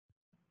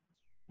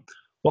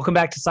Welcome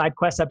back to Side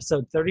Quest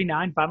episode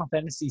 39, Final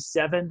Fantasy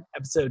VII,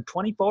 episode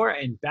 24,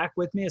 and back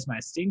with me is my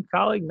esteemed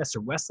colleague,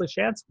 Mr. Wesley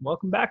Chance.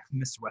 Welcome back,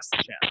 Mr. Wesley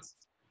Chance.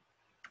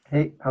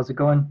 Hey, how's it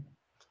going?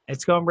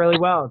 It's going really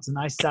well. It's a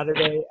nice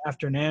Saturday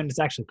afternoon. It's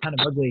actually kind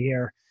of ugly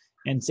here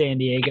in San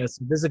Diego,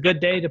 so this is a good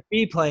day to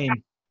be playing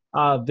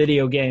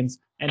video games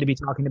and to be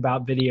talking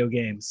about video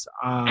games.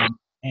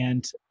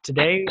 And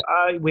today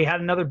we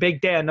had another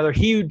big day, another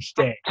huge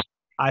day,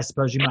 I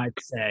suppose you might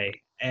say,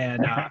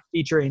 and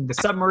featuring the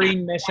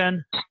submarine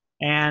mission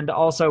and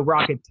also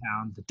Rocket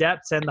Town, the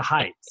depths and the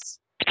heights.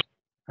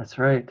 That's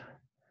right.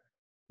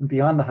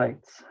 Beyond the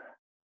heights.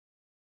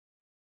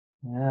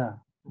 Yeah.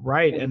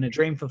 Right, and a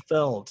dream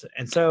fulfilled.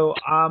 And so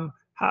how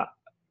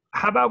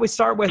about we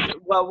start with,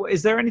 well,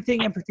 is there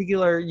anything in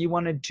particular you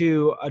wanted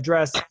to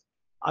address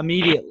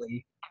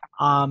immediately?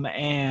 Are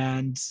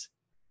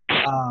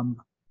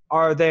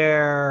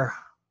there,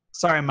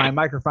 sorry, my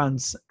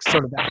microphone's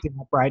sort of acting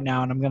up right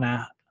now, and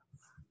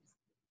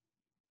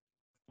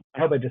I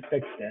hope I just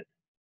fixed it.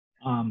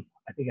 I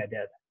think I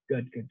did.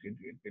 Good.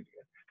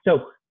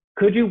 So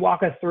could you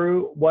walk us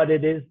through what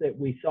it is that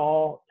we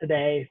saw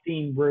today,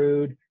 seeing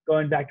Rude,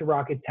 going back to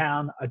Rocket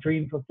Town, a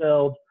dream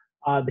fulfilled,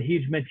 the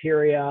huge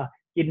materia,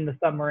 getting the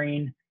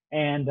submarine,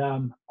 and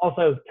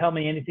also tell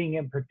me anything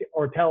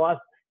tell us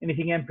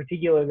anything in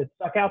particular that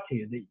stuck out to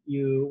you that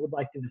you would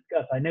like to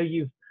discuss. I know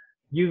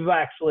you've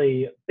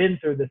actually been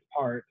through this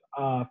part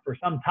for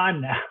some time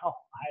now.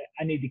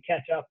 I need to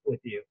catch up with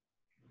you.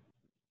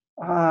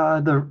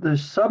 The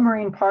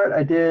submarine part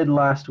I did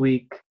last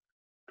week,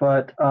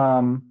 but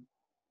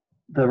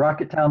the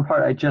Rocket Town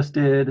part I just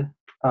did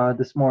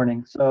this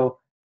morning. So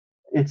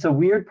it's a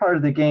weird part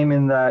of the game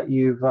in that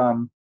you've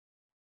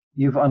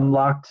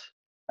unlocked,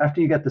 after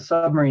you get the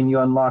submarine, you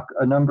unlock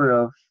a number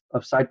of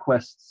side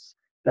quests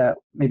that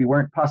maybe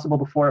weren't possible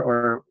before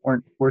or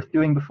weren't worth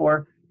doing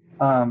before,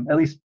 at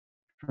least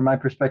from my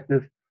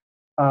perspective.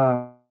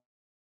 I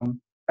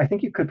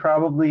think you could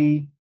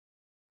probably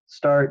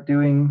start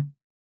doing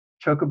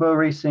chocobo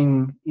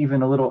racing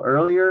even a little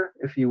earlier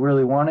if you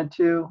really wanted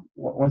to.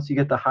 Once you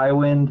get the high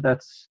wind,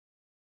 that's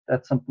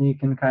something you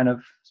can kind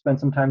of spend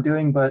some time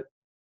doing. But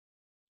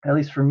at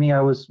least for me, I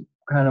was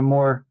kind of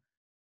more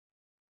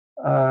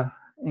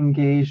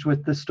engaged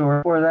with the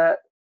story for that.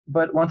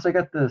 But once I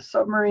got the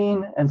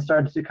submarine and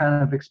started to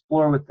kind of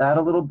explore with that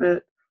a little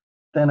bit,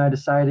 then I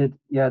decided,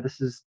 yeah,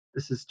 this is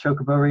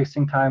chocobo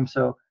racing time.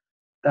 So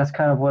that's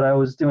kind of what I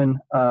was doing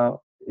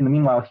in the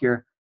meanwhile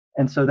here.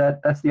 And so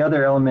that's the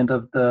other element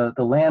of the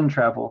land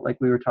travel, like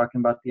we were talking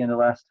about at the end of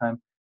last time.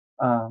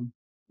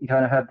 You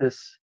kind of have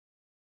this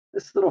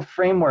little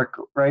framework,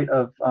 right,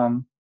 of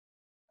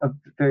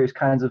various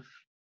kinds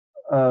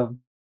of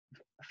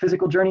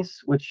physical journeys,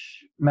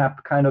 which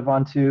map kind of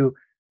onto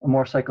a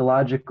more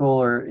psychological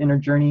or inner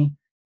journey,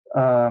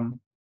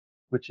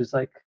 which is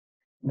like,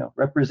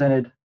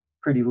 represented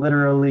pretty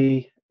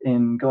literally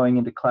in going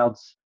into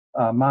Cloud's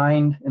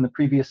mind in the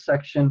previous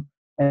section.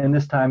 And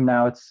this time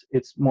now it's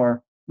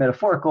more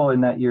metaphorical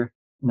in that you're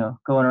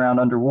going around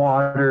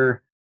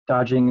underwater,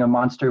 dodging a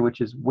monster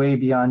which is way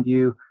beyond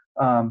you,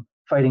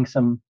 fighting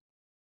some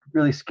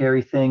really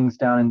scary things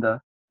down in the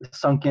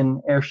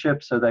sunken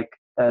airship. So like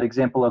that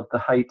example of the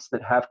heights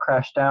that have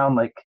crashed down,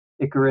 like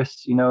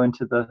Icarus,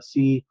 into the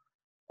sea,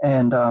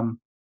 and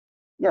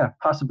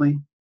possibly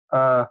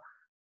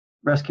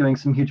rescuing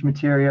some huge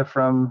materia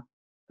from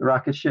the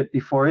rocket ship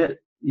before it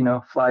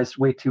flies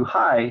way too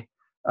high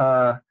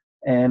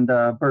and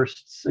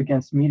bursts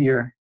against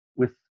meteor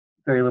with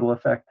very little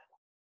effect.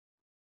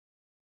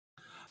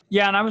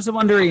 Yeah, and I was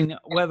wondering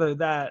whether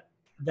that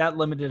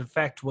limited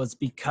effect was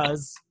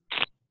because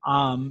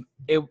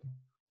it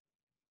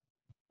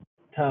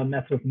to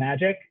mess with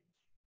magic,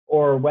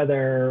 or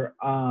whether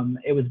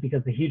it was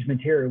because the huge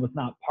materia was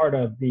not part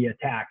of the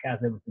attack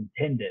as it was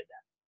intended.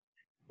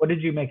 What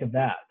did you make of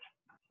that?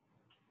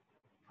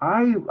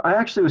 I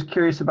actually was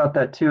curious about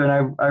that too,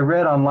 and I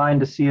read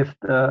online to see if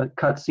the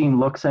cutscene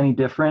looks any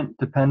different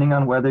depending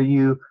on whether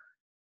you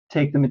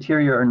take the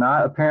materia or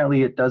not.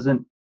 Apparently it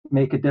doesn't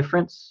make a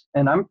difference,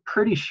 and I'm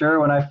pretty sure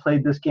when I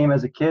played this game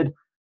as a kid,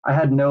 I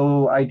had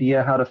no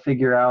idea how to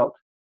figure out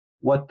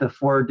what the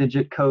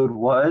 4-digit code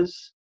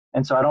was,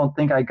 and so I don't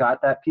think I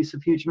got that piece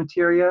of huge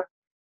materia,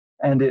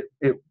 and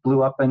it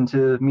blew up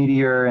into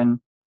meteor, and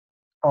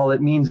all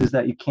it means is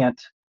that you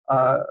can't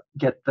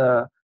get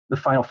the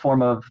final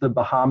form of the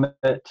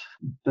Bahamut,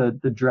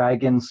 the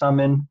dragon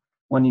summon,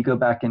 when you go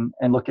back and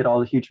look at all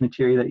the huge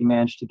materia that you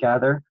managed to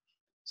gather.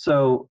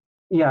 So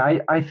yeah,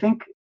 I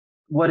think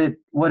what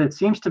it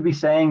seems to be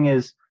saying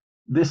is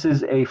this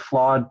is a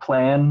flawed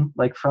plan,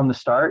 like from the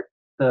start.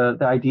 The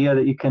idea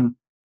that you can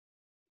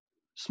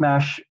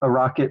smash a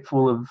rocket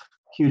full of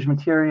huge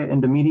materia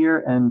into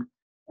meteor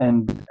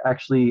and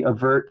actually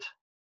avert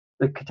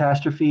the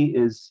catastrophe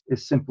is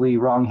simply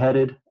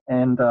wrong-headed.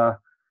 And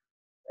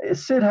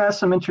Sid has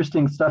some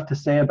interesting stuff to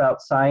say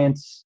about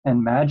science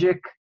and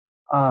magic.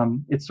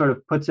 It sort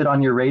of puts it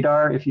on your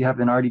radar if you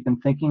haven't already been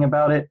thinking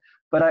about it.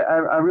 But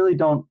I really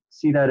don't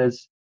see that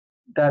as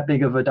that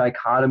big of a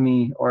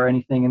dichotomy or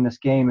anything in this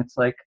game. It's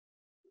like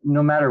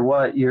no matter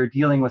what, you're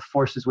dealing with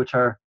forces which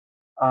are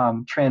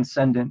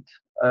transcendent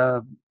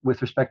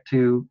with respect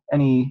to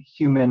any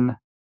human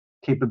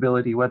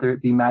capability, whether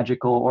it be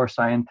magical or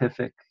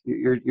scientific.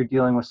 You're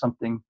dealing with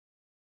something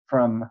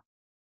from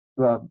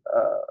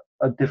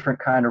a different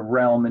kind of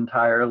realm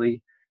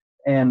entirely.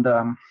 And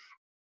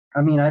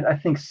I mean, I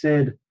think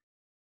Sid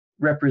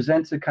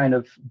represents a kind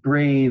of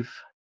brave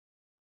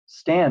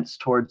stance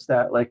towards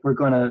that. Like we're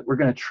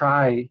gonna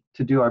try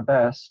to do our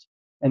best,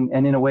 and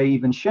in a way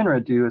even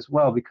Shinra do as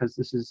well, because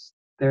this is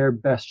their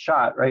best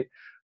shot, right?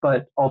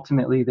 But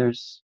ultimately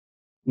there's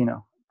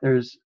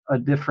there's a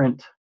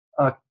different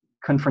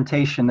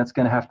confrontation that's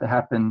going to have to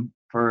happen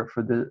for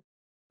the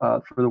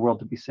world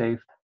to be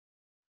saved.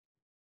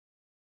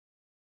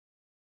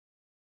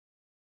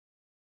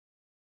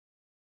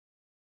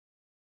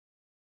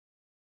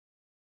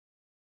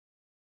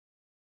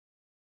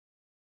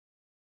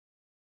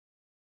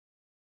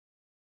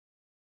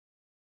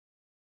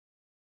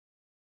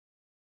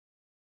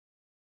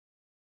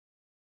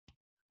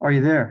 Are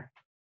you there?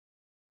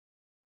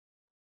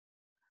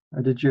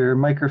 Or did your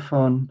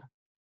microphone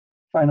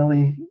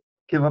finally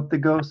give up the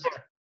ghost?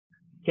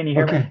 Can you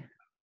hear me? Okay.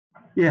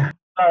 Yeah.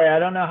 Sorry, I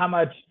don't know how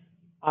much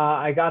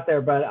I got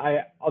there, but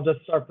I'll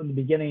just start from the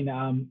beginning.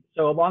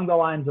 So along the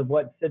lines of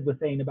what Sid was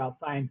saying about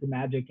science and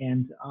magic,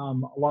 and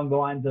along the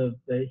lines of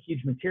the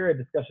huge materia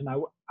discussion,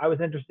 I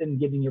was interested in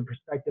getting your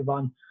perspective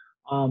on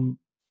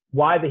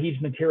why the huge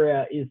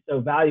materia is so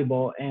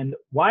valuable, and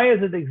why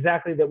is it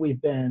exactly that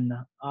we've been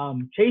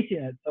chasing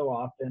it so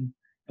often,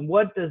 and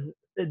what does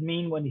Sid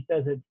mean when he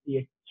says it's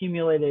the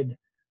accumulated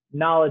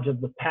knowledge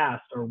of the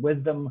past, or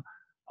wisdom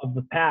of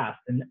the past,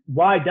 and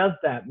why does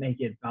that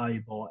make it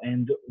valuable,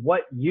 and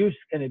what use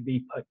can it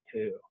be put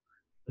to?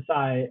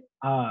 Besides,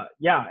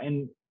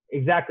 and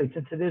exactly,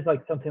 since it is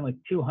like something like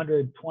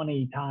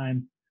 220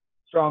 times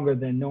stronger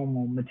than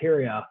normal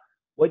materia,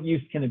 what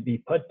use can it be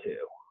put to?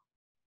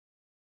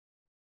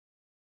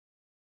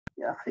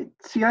 Yeah.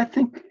 See, I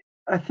think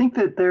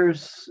that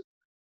there's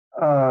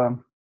a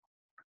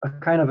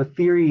kind of a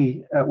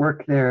theory at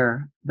work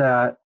there,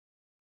 that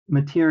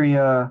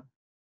materia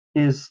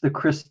is the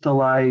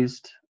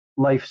crystallized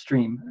life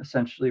stream,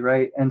 essentially,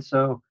 right? And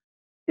so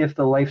if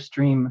the life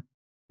stream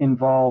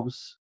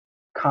involves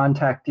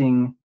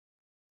contacting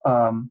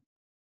a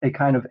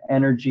kind of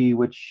energy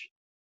which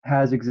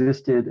has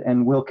existed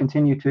and will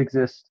continue to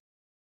exist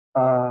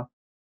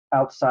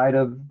outside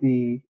of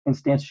the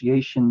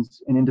instantiations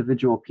in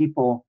individual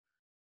people,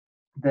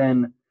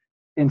 then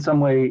in some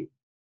way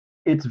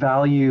its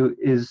value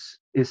is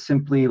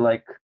simply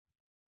like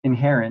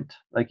inherent.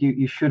 Like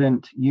you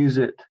shouldn't use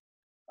it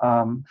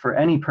for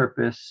any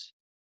purpose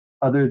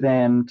other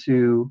than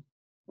to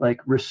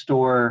like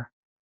restore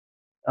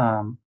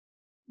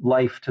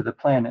life to the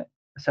planet,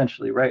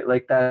 essentially, right?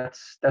 Like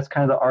that's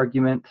kind of the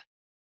argument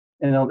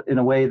in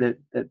a way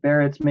that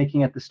Barrett's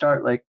making at the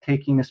start, like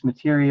taking this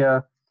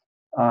materia,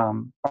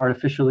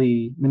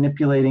 artificially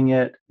manipulating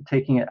it,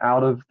 taking it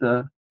out of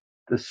the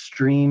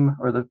stream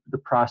or the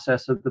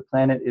process of the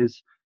planet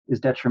is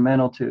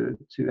detrimental to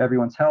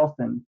everyone's health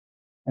and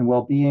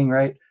well-being,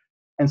 right?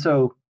 And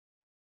so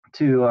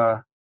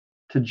to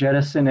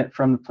jettison it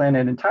from the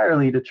planet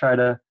entirely to try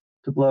to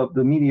blow up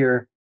the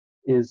meteor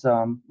is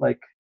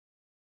like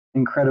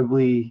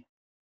incredibly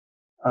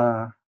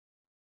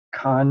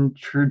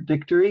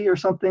contradictory or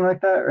something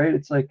like that, right?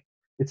 It's like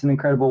it's an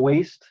incredible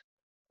waste,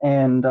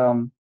 and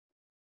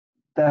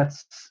I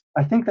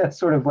think that's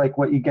sort of like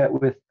what you get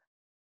with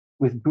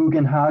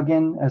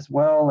Bugenhagen as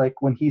well,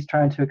 like when he's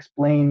trying to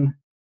explain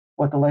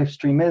what the life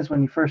stream is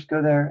when you first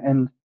go there,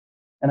 and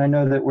I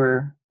know that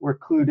we're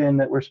clued in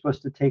that we're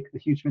supposed to take the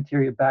huge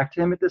materia back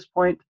to him at this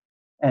point,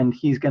 and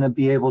he's going to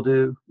be able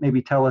to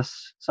maybe tell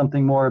us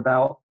something more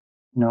about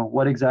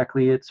what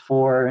exactly it's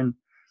for, and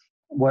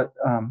what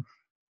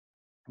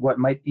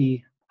might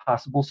be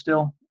possible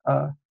still,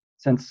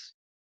 since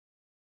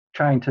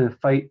trying to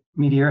fight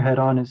meteor head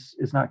on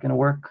is not going to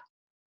work.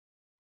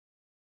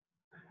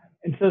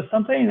 And so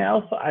something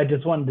else I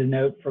just wanted to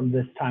note from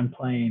this time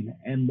playing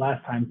and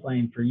last time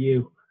playing for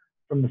you,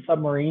 from the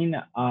submarine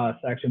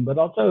section, but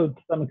also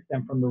to some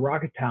extent from the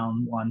Rocket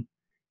Town one,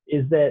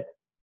 is that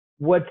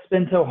what's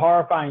been so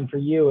horrifying for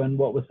you and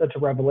what was such a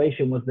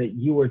revelation was that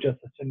you were just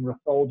a Shinra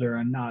soldier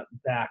and not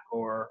Zack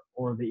or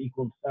the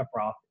equal of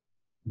Sephiroth,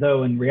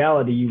 though in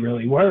reality you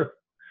really were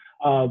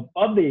of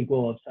the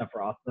equal of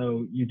Sephiroth,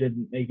 though you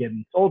didn't make it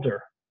in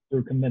soldier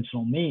through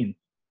conventional means.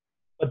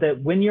 But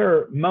that when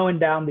you're mowing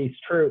down these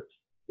troops,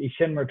 these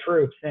Shinra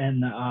troops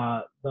in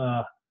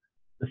the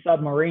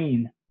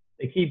submarine,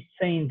 they keep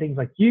saying things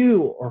like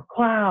you or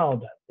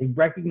Cloud. They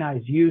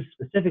recognize you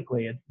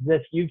specifically. It's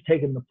as if you've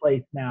taken the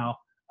place now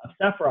of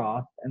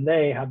Sephiroth, and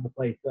they have the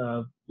place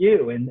of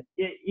you. And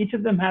each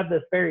of them have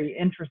this very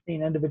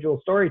interesting individual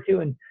story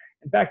too. And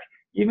in fact,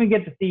 you even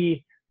get to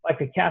see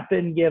like a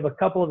captain give a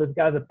couple of his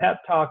guys a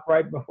pep talk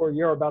right before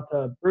you're about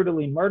to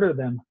brutally murder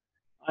them,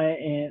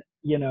 and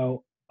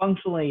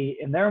functionally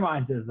in their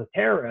minds as a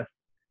terrorist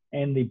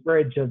in the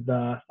bridge of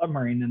the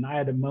submarine. And I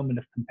had a moment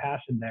of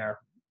compassion there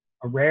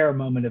a rare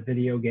moment of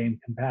video game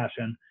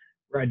compassion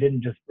where I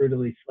didn't just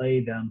brutally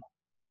slay them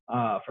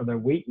for their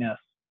weakness,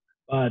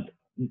 but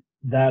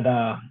that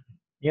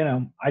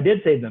I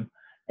did save them.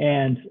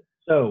 And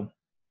so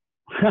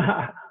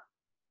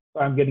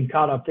I'm getting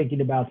caught up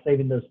thinking about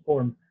saving those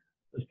poor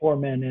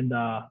men in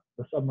the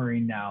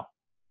submarine now.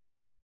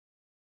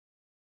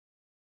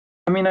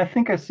 I mean, I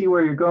think I see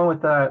where you're going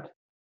with that,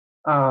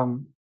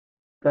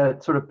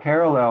 that sort of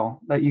parallel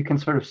that you can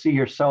sort of see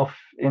yourself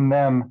in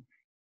them,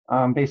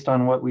 based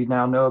on what we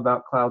now know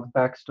about Cloud's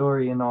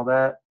backstory and all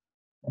that.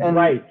 And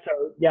right.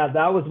 So yeah,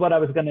 that was what I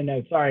was going to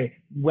know. Sorry,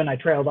 when I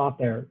trailed off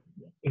there.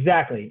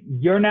 Exactly.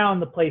 You're now in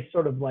the place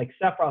sort of like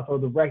Sephiroth, or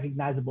the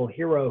recognizable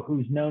hero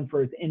who's known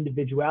for his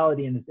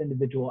individuality and his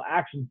individual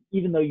actions,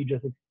 even though you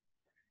just,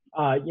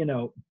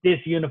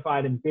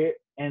 disunified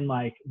and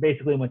like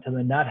basically went to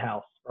the nut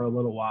house for a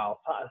little while,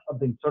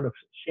 something sort of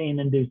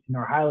shame-inducing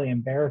or highly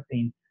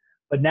embarrassing.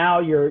 But now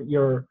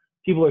you're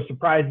people are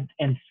surprised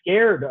and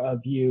scared of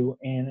you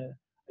in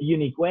a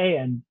unique way.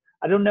 And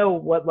I don't know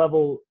what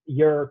level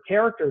your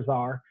characters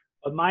are,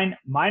 but mine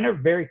are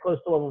very close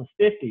to level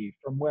 50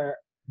 from where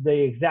the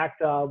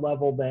exact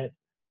level that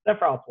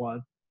Sephiroth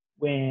was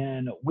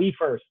when we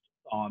first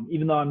saw him,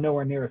 even though I'm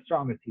nowhere near as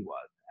strong as he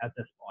was at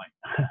this point.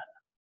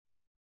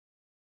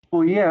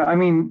 well, yeah, I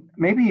mean,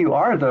 maybe you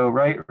are though,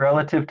 right?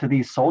 Relative to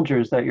these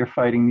soldiers that you're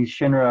fighting, these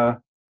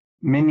Shinra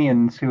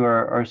minions who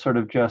are sort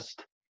of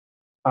just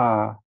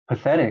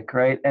pathetic,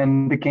 right?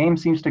 And the game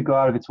seems to go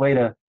out of its way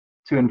to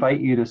invite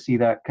you to see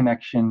that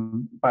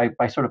connection by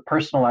sort of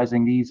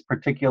personalizing these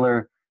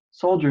particular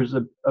soldiers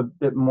a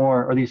bit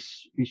more, or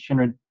these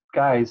Shinra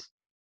guys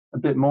a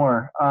bit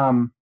more.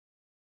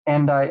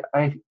 And I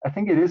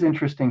think it is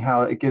interesting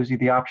how it gives you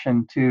the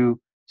option to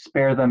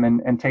spare them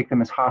and take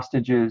them as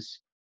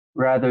hostages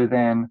rather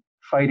than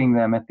fighting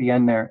them at the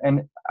end there.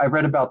 And I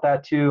read about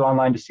that too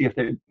online to see if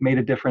it made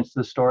a difference to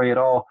the story at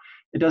all.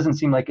 It doesn't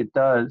seem like it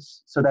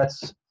does. So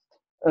that's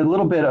a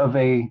little bit of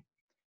a,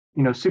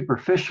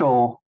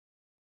 superficial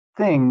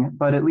thing,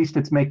 but at least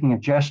it's making a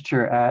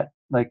gesture at,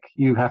 like,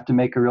 you have to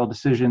make a real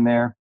decision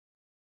there.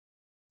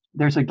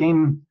 There's a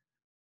game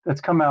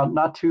that's come out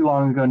not too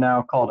long ago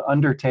now called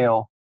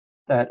Undertale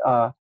that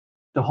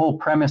the whole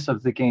premise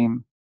of the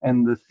game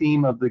and the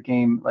theme of the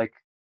game like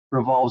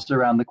revolves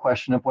around the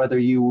question of whether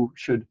you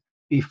should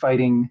be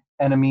fighting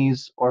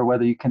enemies or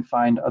whether you can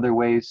find other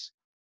ways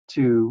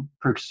to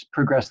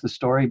progress the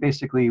story,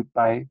 basically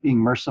by being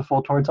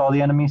merciful towards all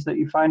the enemies that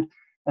you find.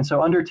 And so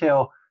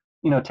Undertale,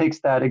 takes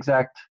that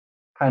exact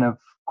kind of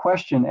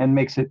question and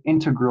makes it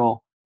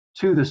integral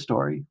to the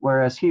story.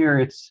 Whereas here,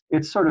 it's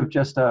sort of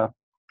just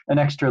an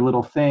extra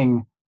little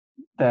thing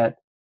that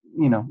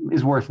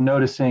is worth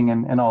noticing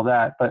and all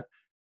that.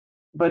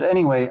 But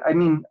anyway, I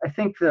mean, I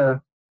think the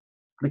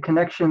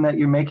connection that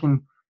you're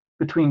making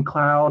between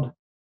Cloud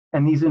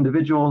and these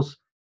individuals,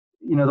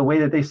 the way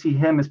that they see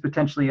him is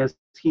potentially as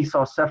he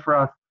saw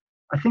Sephiroth.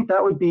 I think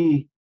that would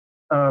be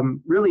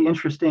really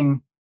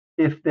interesting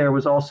if there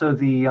was also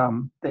the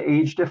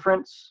age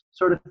difference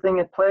sort of thing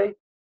at play.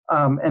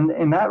 And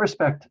in that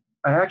respect,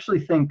 I actually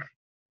think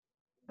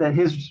that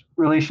his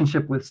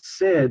relationship with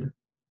Sid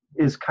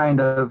is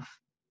kind of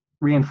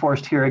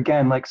reinforced here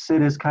again. Like,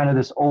 Sid is kind of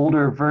this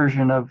older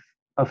version of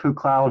who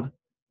Cloud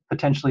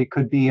potentially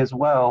could be as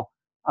well.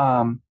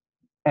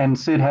 And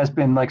Sid has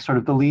been like sort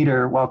of the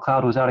leader while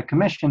Cloud was out of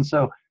commission.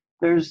 So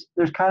there's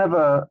kind of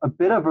a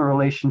bit of a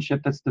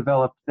relationship that's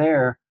developed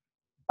there.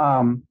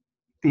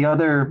 The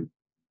other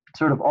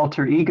sort of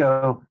alter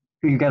ego,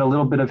 who you get a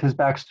little bit of his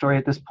backstory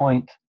at this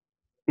point,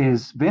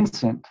 is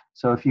Vincent.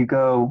 So if you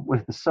go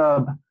with the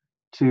sub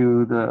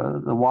to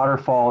the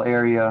waterfall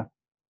area,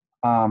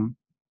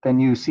 then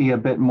you see a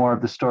bit more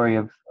of the story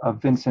of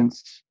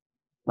Vincent's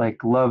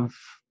like love,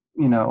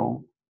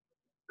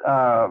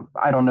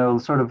 I don't know,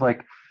 sort of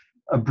like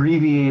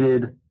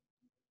abbreviated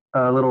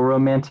little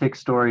romantic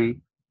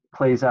story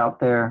plays out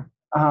there.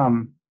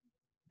 And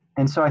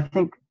so I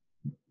think,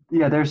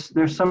 yeah,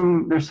 there's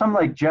some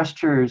like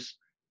gestures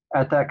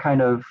at that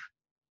kind of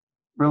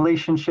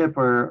relationship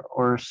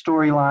or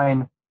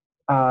storyline.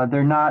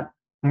 They're not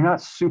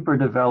super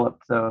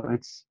developed though.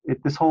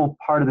 This whole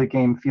part of the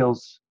game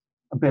feels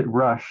a bit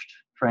rushed,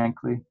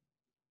 frankly.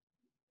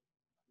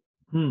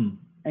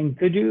 And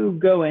could you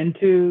go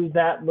into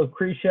that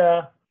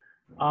Lucretia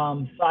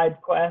side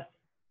quest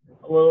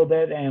a little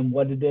bit and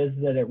what it is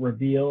that it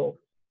reveals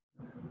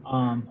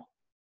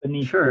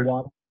beneath Sure. the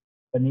water,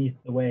 beneath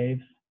the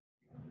waves?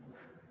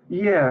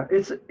 Yeah,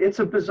 it's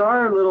a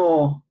bizarre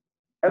little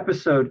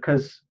episode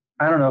because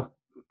I don't know.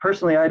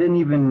 Personally, I didn't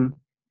even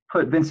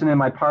put Vincent in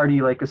my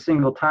party like a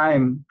single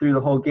time through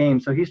the whole game,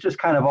 so he's just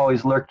kind of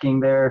always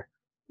lurking there,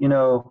 and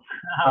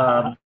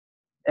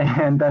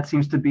that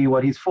seems to be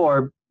what he's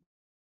for.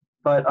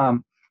 But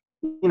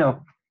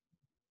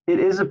it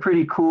is a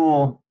pretty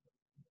cool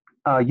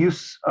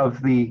use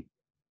of the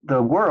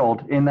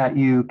world in that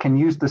you can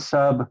use the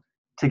sub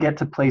to get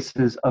to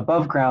places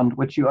above ground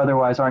which you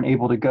otherwise aren't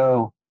able to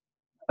go,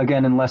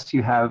 again, unless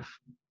you have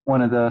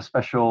one of the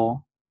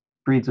special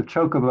breeds of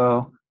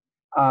chocobo.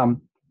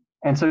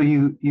 And so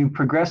you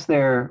progress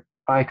there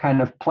by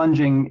kind of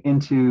plunging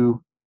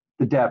into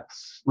the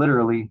depths,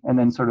 literally, and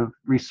then sort of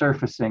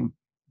resurfacing.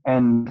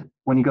 And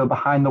when you go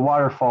behind the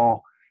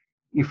waterfall,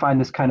 you find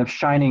this kind of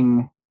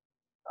shining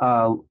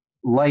uh,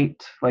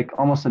 light, like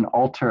almost an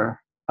altar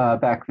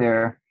back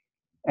there.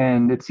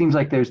 And it seems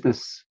like there's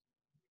this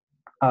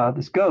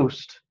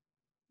ghost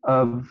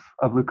of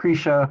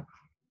Lucretia.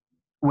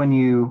 When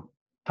you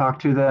talk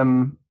to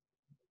them,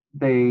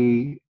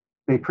 they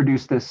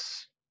produce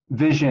this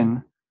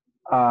vision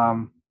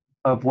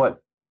of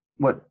what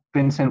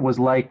Vincent was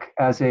like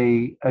as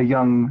a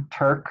young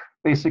Turk,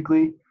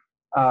 basically,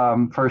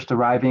 first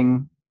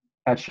arriving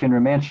at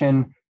Shinra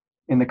Mansion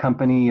in the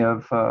company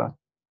of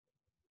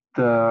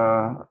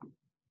the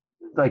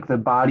the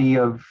body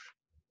of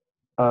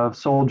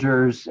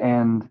soldiers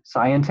and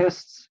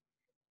scientists,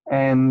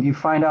 and you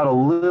find out a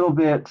little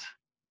bit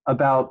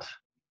about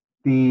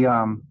the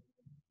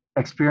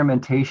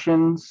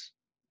experimentations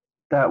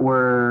that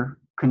were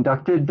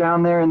conducted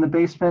down there in the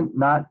basement.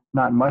 Not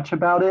much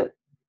about it.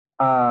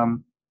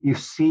 You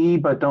see,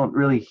 but don't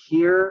really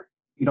hear.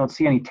 You don't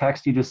see any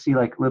text. You just see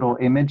like little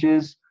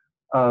images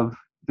of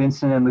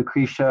Vincent and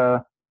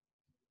Lucretia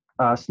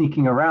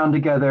sneaking around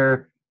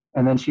together,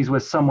 and then she's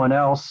with someone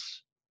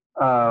else,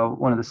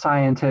 one of the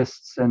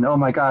scientists, and oh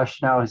my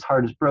gosh, now his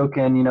heart is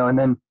broken, and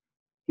then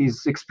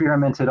he's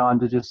experimented on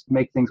to just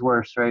make things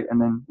worse, right?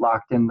 And then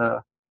locked in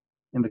the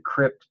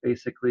crypt,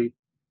 basically.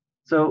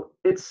 So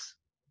it's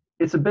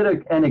a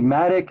bit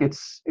enigmatic.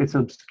 It's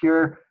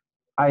obscure.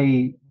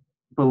 I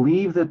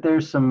believe that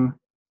there's some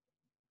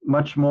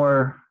much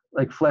more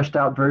like fleshed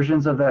out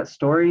versions of that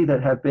story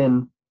that have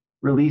been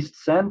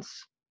released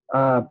since,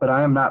 but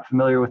I am not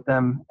familiar with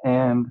them.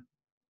 And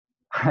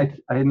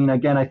I mean,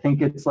 again, I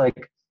think it's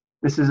like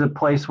this is a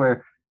place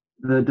where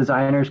the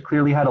designers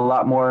clearly had a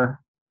lot more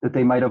that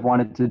they might have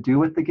wanted to do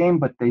with the game,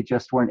 but they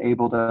just weren't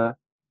able to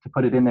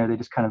put it in there. They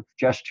just kind of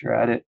gesture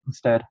at it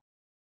instead.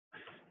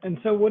 And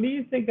so what do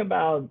you think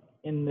about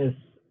in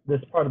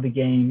this part of the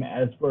game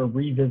as we're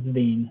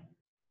revisiting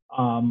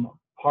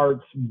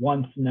parts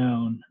once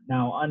known,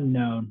 now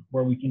unknown,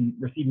 where we can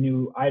receive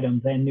new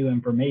items and new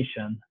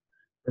information?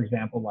 For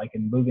example, like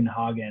in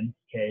Bugenhagen's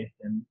case,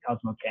 in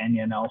Cosmo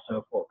Canyon,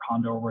 also Fort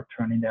Condor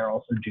returning there,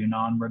 also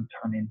Junon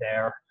returning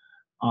there,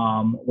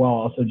 while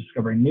also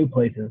discovering new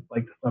places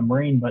like the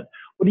submarine. But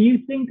what do you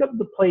think of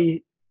the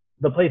place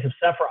of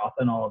Sephiroth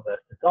in all of this?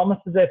 It's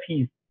almost as if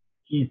he's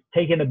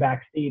taken a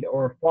back seat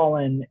or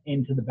fallen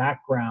into the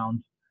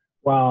background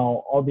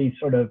while all these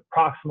sort of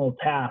proximal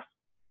tasks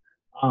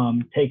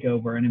take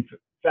over. And in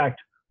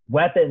fact,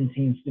 Weapon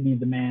seems to be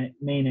the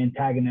main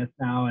antagonist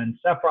now, and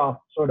Sephiroth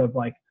sort of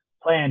like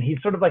plan.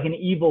 He's sort of like an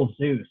evil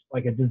Zeus,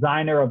 like a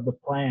designer of the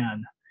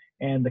plan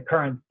and the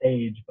current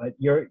stage, but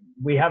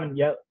we haven't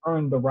yet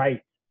earned the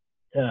right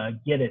to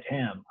get at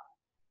him.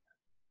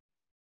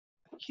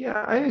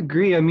 Yeah, I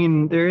agree. I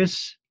mean, there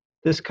is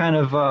this kind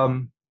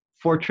of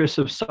Fortress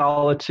of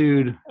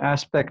Solitude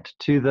aspect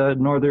to the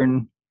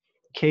Northern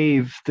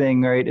Cave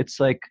thing, right? It's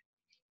like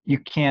you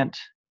can't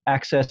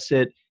access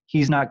it.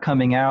 He's not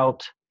coming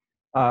out.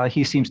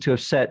 He seems to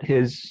have set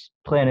his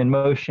plan in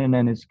motion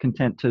and is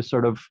content to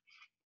sort of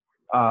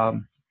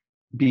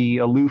be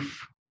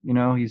aloof.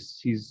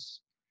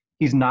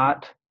 He's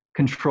not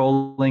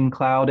controlling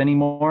Cloud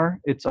anymore.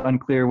 It's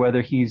unclear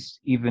whether he's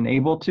even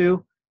able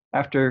to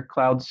after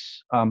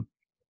Cloud's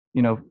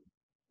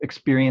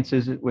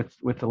experiences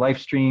with the life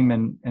stream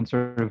and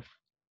sort of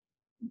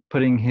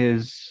putting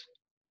his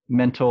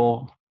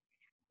mental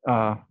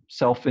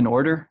self in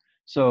order.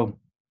 So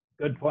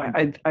good point.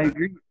 I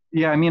agree.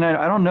 Yeah, I mean,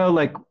 I don't know.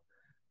 Like,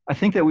 I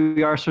think that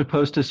we are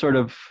supposed to sort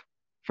of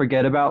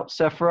forget about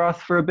Sephiroth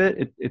for a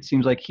bit. It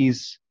seems like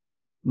he's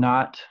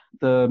not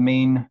the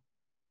main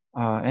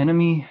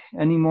enemy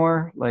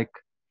anymore. Like,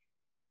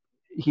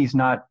 he's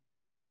not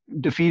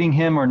defeating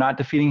him or not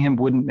defeating him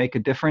wouldn't make a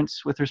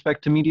difference with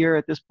respect to Meteor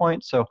at this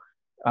point. So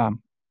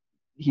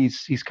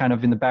he's kind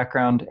of in the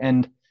background.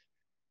 And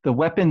the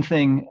Weapon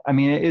thing, I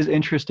mean, it is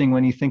interesting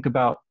when you think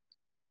about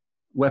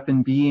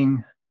Weapon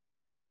being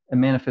a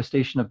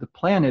manifestation of the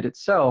planet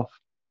itself.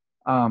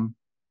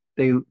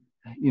 That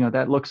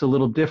looks a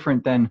little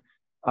different than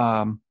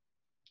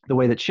the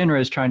way that Shinra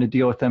is trying to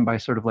deal with them by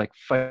sort of like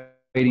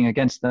fighting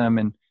against them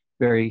in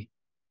very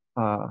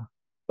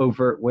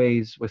overt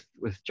ways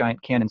with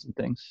giant cannons and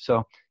things.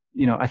 So,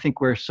 I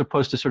think we're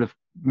supposed to sort of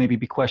maybe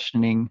be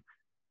questioning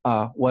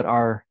what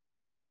our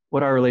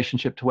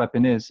relationship to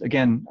Weapon is.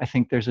 Again, I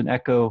think there's an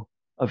echo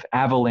of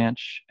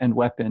Avalanche and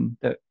Weapon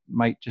that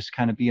might just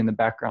kind of be in the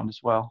background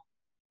as well.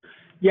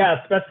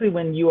 Yeah, especially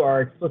when you are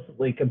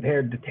explicitly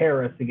compared to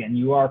terrorists again.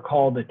 You are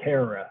called a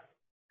terrorist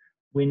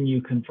when you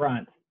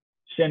confront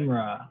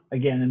Shinra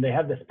again, and they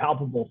have this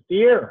palpable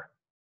fear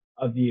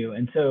of you.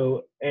 And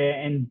so,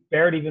 and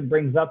Barrett even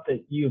brings up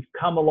that you've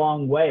come a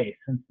long way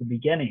since the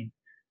beginning.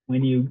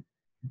 When you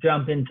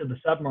jump into the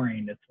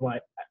submarine,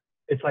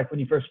 it's like when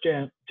you first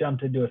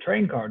jumped into a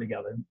train car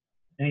together.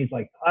 And he's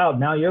like, Cloud,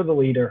 now you're the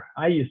leader.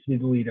 I used to be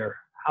the leader.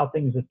 How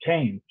things have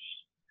changed.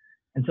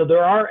 And so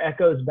there are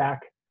echoes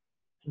back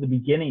to the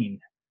beginning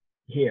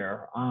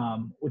here,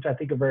 which I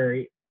think are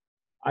very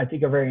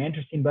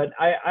interesting. But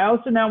I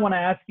also now want to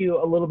ask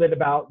you a little bit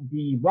about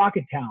the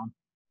Rocket Town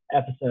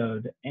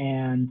episode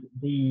and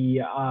the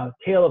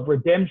tale of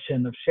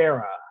redemption of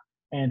Shara,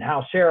 and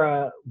how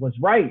Shara was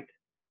right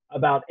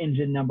about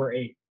engine number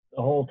 8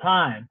 the whole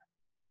time,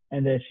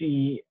 and that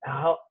she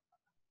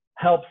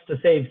helps to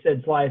save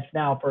Sid's life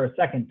now for a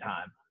second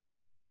time,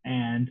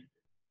 and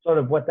sort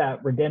of what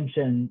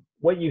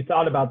you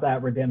thought about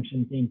that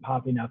redemption theme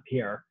popping up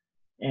here,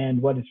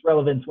 and what its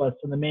relevance was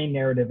to the main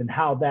narrative, and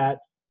how that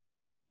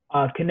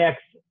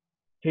connects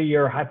to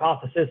your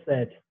hypothesis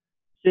that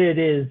Sid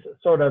is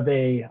sort of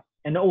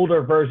an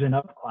older version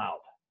of Cloud.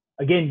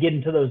 Again, get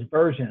into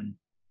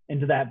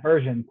that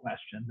version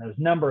question, those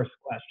numbers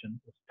questions,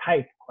 those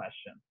type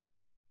questions.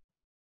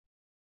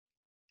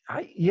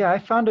 I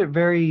found it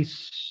very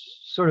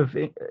sort of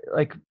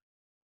like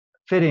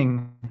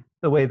fitting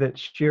the way that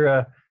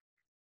Shira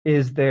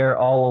is there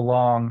all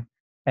along,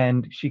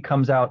 and she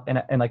comes out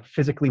and like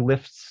physically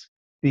lifts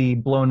the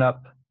blown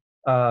up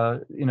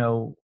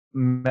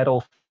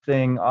metal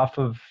thing off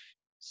of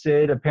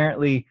Sid.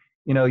 Apparently,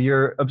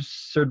 your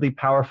absurdly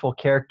powerful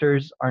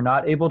characters are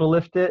not able to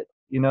lift it.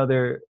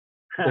 They're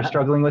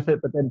struggling with it,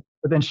 but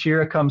then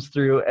Shira comes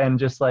through and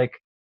just like,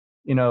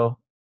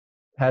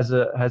 has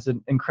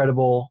an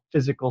incredible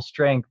physical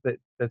strength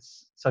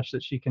that's such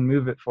that she can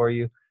move it for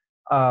you.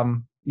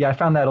 I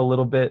found that a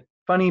little bit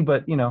funny,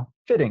 but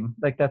fitting.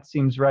 Like that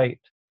seems right.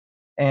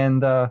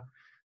 And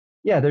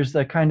there's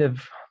the kind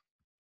of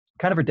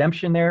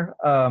redemption there,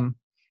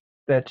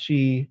 that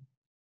she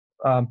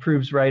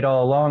proves right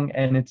all along,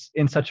 and it's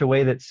in such a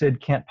way that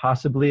Sid can't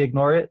possibly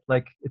ignore it.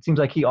 Like it seems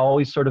like he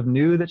always sort of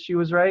knew that she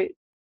was right,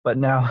 but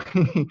now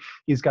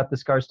he's got the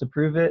scars to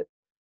prove it.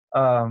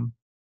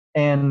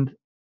 And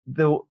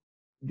the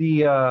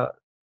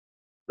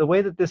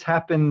way that this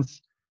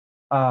happens,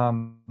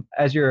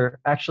 as you're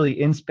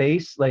actually in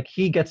space, like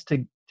he gets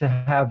to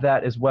have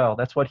that as well.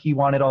 That's what he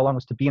wanted all along,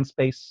 was to be in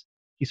space.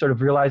 He sort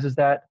of realizes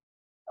that,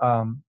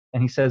 and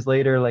he says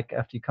later, like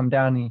after you come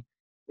down,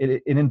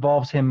 it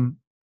involves him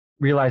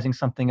realizing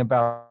something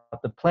about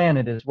the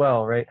planet as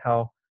well, right?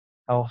 How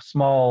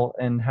small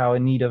and how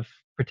in need of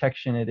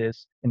protection it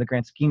is in the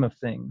grand scheme of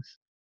things.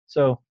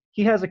 So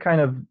he has a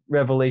kind of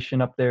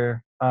revelation up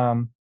there,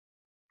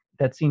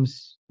 that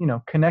seems,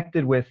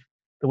 connected with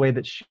the way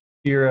that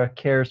Shira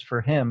cares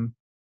for him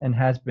and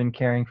has been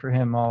caring for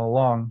him all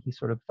along. He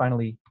sort of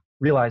finally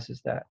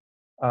realizes that,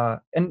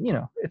 and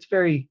it's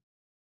very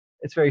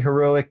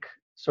heroic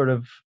sort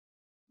of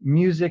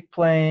music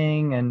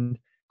playing, and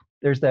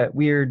there's that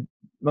weird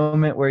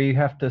moment where you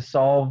have to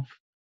solve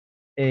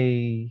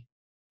a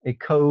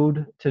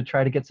code to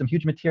try to get some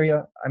huge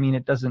materia. I mean,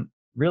 it doesn't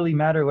really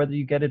matter whether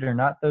you get it or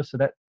not, though. So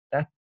that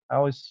I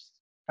always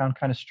found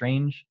kind of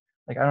strange.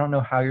 Like, I don't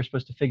know how you're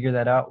supposed to figure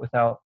that out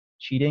without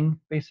cheating,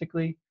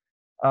 basically.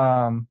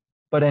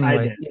 But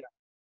anyway,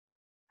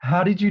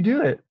 how did you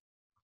do it?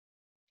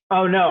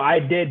 Oh no, I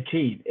did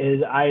cheat.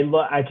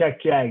 I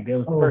checked JAG. It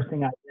was the first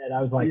thing I did.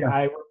 I was like,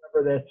 I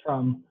remember this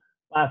from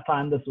last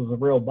time. This was a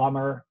real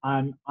bummer.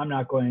 I'm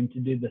not going to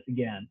do this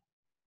again.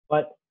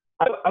 But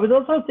I was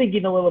also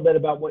thinking a little bit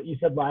about what you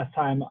said last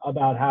time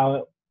about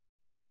how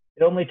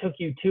it only took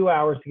you 2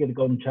 hours to get a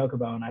golden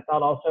chocobo, and I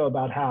thought also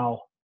about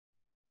how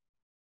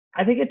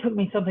I think it took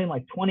me something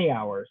like 20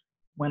 hours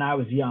when I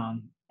was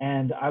young.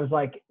 And I was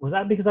like, was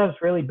that because I was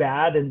really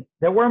bad? And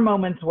there were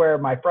moments where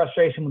my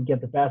frustration would get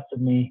the best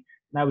of me,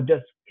 and I would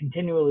just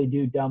continually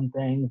do dumb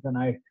things, and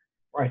I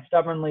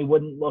stubbornly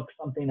wouldn't look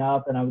something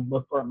up, and I would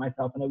look for it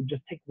myself, and it would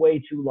just take way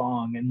too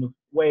long. And the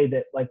way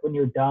that, like, when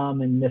you're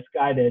dumb and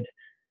misguided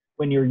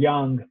when you're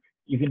young,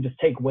 you can just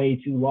take way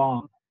too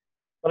long.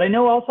 But I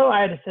know also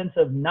I had a sense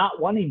of not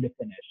wanting to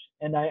finish.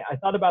 And I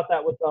thought about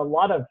that with a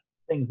lot of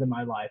things in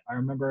my life. I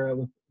remember it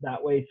was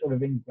that way sort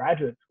of in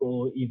graduate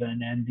school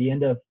even, and the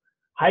end of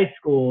high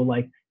school,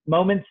 like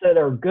moments that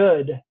are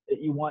good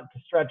that you want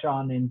to stretch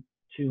on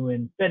into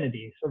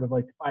infinity, sort of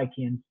like the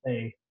Phykeans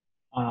say,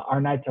 our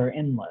nights are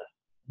endless.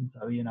 And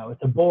so,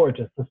 it's a bore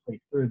just to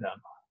sleep through them.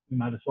 We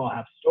might as well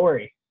have a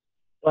story.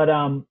 But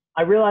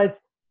I realized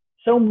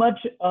so much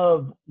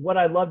of what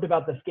I loved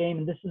about this game,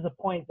 and this is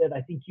a point that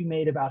I think you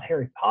made about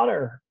Harry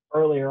Potter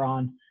earlier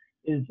on,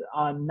 is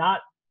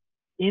not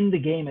in the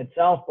game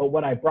itself, but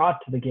what I brought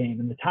to the game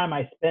and the time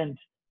I spent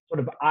sort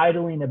of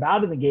idling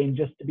about in the game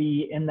just to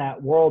be in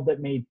that world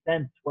that made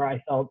sense, where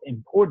I felt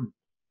important.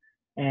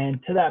 And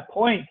to that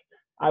point,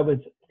 I was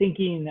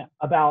thinking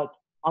about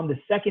on the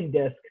second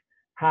disc,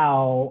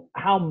 how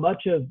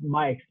much of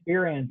my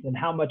experience and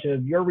how much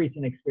of your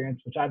recent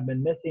experience, which I've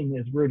been missing,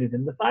 is rooted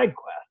in the side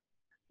quests,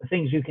 the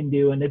things you can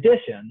do in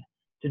addition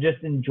to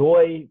just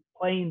enjoy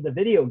playing the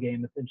video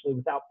game, essentially,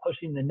 without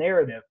pushing the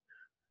narrative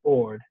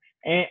forward.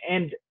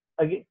 And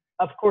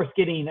of course,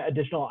 getting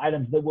additional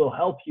items that will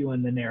help you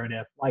in the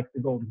narrative, like the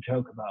Golden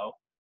Chocobo,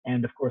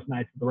 and of course,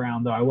 Knights of the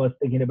Round, though I was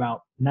thinking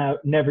about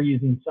never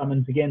using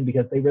summons again,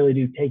 because they really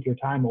do take your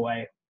time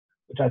away,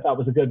 which I thought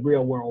was a good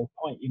real world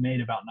point you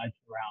made about Knights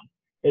of the Round.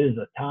 It is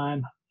a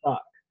time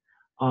suck.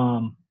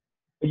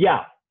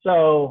 yeah,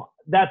 so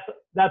that's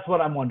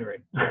what I'm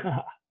wondering.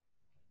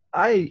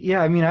 I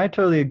mean, I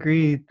totally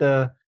agree.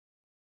 The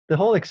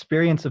whole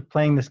experience of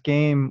playing this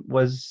game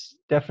was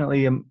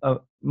definitely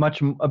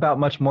much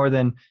more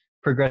than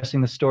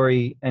progressing the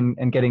story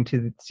and getting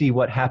to see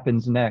what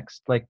happens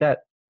next. Like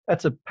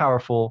that's a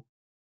powerful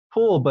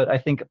pull, but I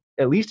think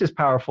at least as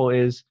powerful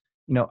is,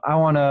 I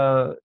want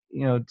to,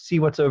 see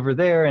what's over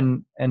there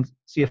and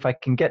see if I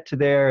can get to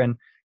there and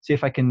see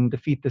if I can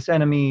defeat this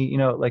enemy.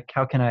 Like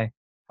how can I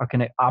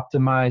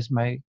optimize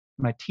my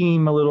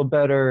team a little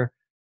better?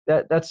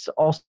 That's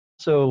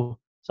also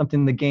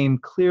something the game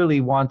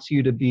clearly wants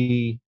you to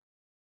be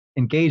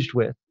engaged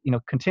with,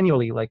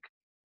 continually, like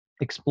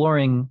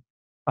exploring,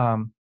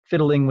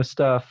 fiddling with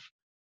stuff,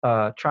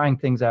 trying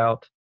things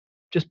out,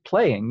 just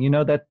playing.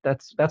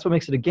 That's what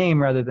makes it a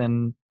game rather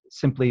than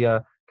simply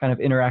a kind of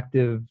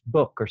interactive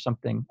book or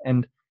something.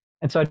 And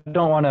so I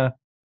don't want to,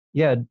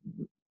 yeah,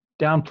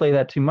 downplay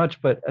that too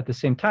much, but at the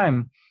same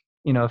time,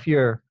 if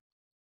you're,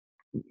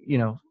 you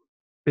know,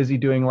 busy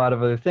doing a lot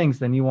of other things,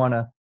 then you want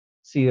to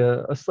see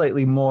a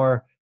slightly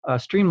more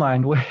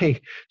streamlined way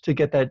to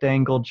get that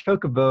dang gold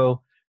chocobo,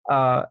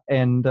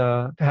 and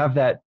to have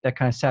that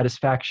kind of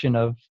satisfaction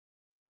of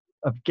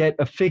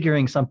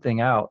figuring something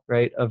out,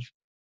 right? Of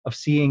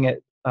seeing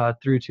it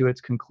through to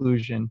its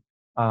conclusion,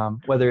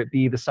 whether it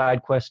be the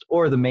side quest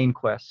or the main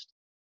quest.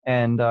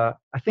 And I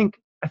think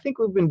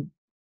we've been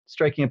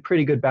striking a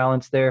pretty good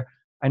balance there.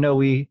 I know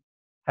we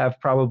have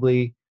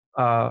probably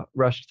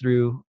rushed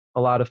through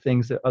a lot of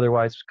things that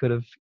otherwise could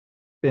have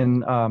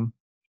been,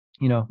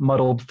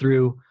 muddled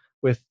through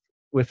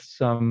with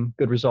some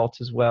good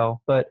results as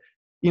well. But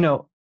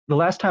the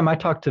last time I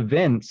talked to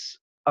Vince,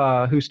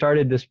 who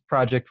started this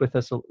project with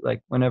us,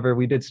 like whenever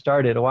we did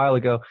start it a while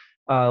ago,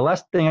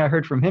 last thing I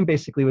heard from him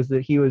basically was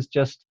that he was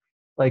just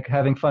like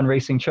having fun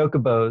racing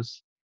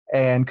chocobos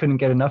and couldn't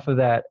get enough of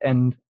that.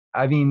 And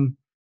I mean,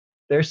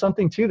 there's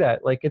something to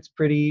that. Like it's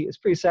pretty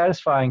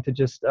satisfying to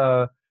just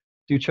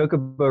do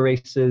chocobo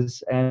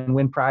races and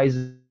win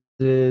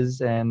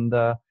prizes and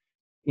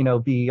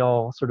be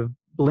all sort of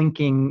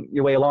blinking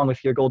your way along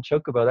with your gold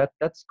chocobo.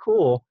 That's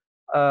cool.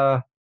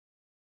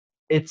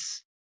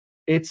 It's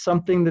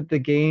something that the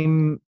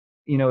game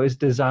is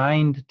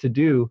designed to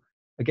do,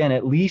 again,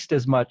 at least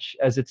as much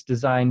as it's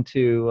designed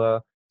to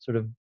sort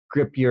of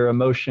grip your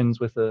emotions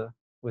with a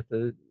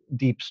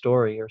deep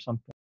story or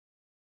something.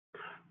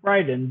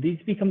 Right, and these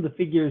become the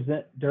figures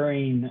that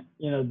during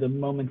the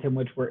moments in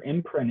which we're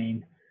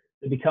imprinting,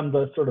 they become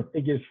those sort of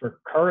figures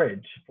for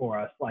courage for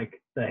us, like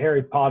the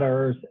Harry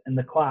Potters and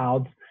the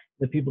Clouds,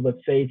 the people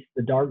that face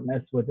the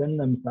darkness within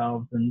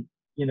themselves, and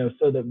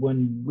so that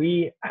when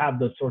we have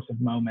those sorts of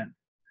moments,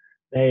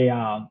 they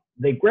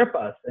grip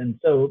us. And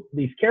so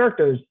these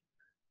characters,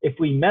 if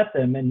we met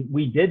them, and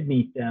we did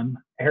meet them,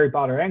 Harry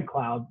Potter and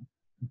Cloud,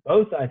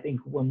 both I think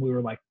when we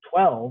were like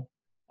 12,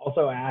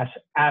 also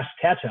Ash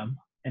Ketchum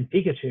and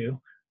Pikachu.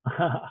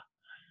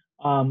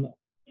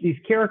 These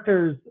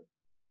characters,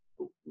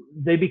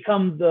 they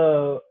become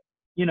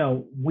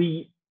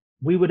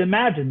we would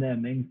imagine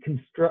them and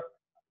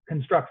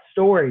construct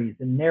stories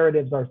and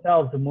narratives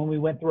ourselves. And when we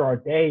went through our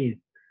days,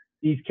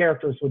 these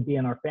characters would be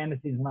in our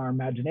fantasies and our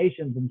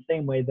imaginations in the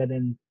same way that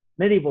in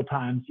medieval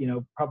times,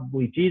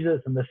 probably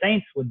Jesus and the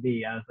saints would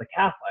be as a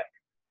Catholic.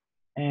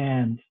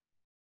 And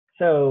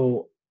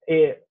so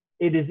it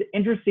is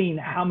interesting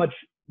how much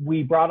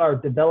we brought our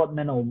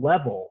developmental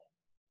level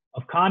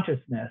of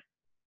consciousness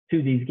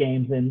to these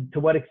games, and to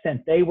what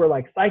extent they were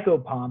like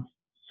psychopomps,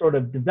 sort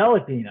of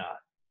developing us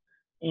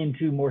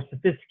into more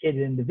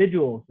sophisticated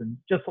individuals. And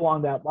just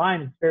along that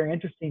line, it's very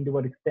interesting to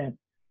what extent,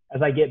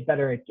 as I get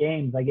better at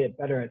games, I get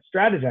better at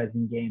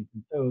strategizing games.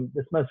 And so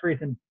this most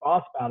recent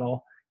boss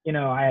battle,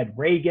 I had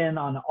Reagan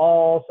on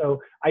all,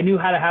 so I knew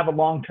how to have a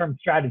long-term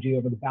strategy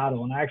over the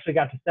battle. And I actually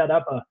got to set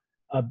up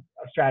a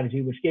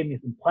strategy, which gave me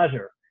some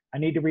pleasure. I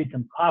need to read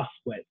some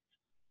Clausewitz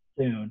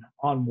soon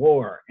on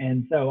war.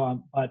 And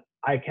so, but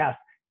I cast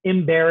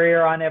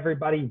Barrier on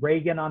everybody,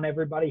 Reagan on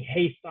everybody,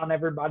 Haste on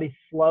everybody,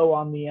 Slow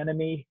on the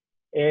enemy.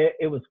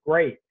 It was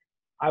great.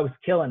 I was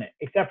killing it,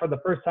 except for the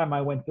first time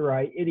I went through,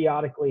 I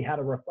idiotically had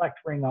a reflect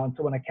ring on.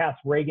 So when I cast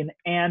Reagan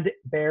and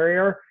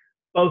Barrier,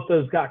 both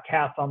those got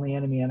cast on the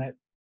enemy, and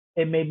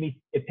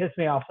it pissed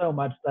me off so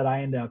much that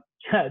I ended up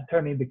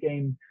turning the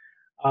game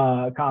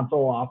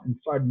console off and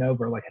starting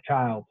over like a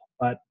child.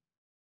 But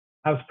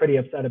I was pretty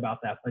upset about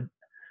that.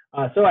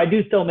 But so I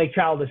do still make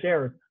childish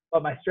errors,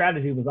 but my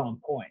strategy was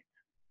on point.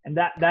 And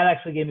that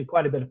actually gave me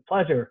quite a bit of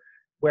pleasure.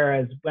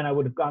 Whereas when I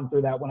would have gone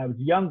through that when I was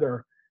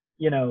younger,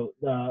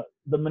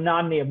 the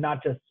monotony of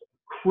not just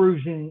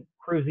cruising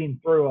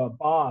through a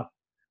boss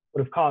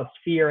would have caused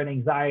fear and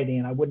anxiety,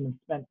 and I wouldn't have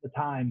spent the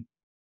time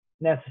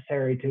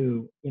necessary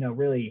to,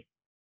 really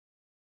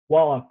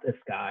wall up this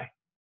guy.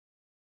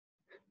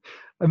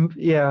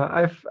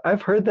 Yeah,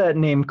 I've heard that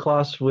name,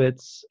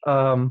 Clausewitz.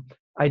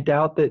 I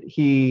doubt that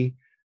he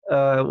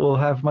will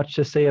have much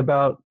to say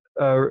about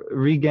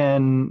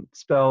regen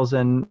spells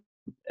and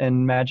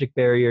magic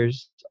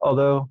barriers.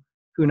 Although,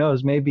 who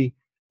knows? Maybe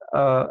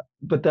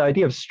but the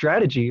idea of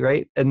strategy,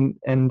 right,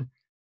 and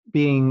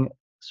being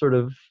sort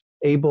of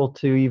able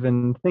to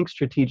even think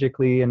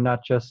strategically and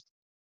not just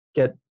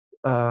get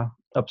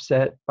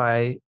upset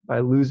by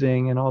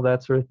losing and all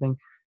that sort of thing.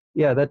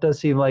 Yeah, that does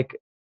seem like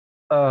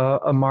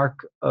a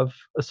mark of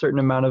a certain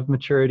amount of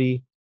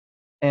maturity.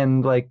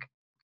 And like,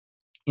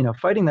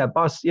 fighting that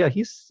boss, yeah,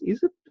 he's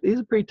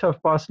a pretty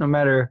tough boss no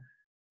matter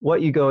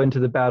what you go into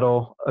the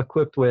battle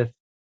equipped with.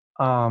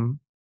 Um,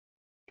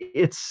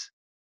 it's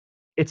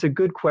it's a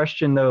good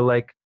question though,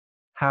 like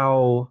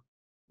how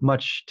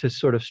much to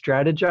sort of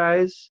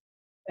strategize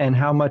and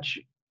how much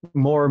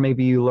more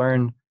maybe you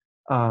learn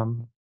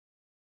um,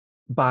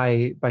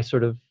 by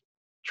sort of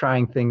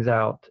trying things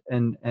out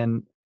and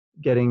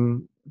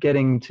getting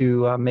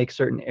to make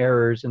certain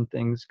errors and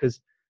things,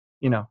 because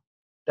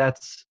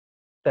that's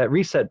that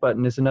reset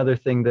button is another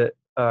thing that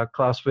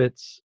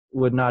Clausewitz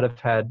would not have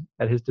had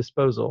at his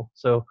disposal.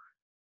 So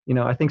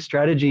I think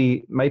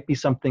strategy might be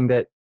something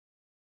that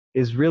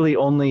is really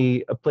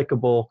only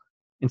applicable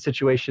in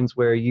situations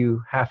where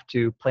you have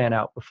to plan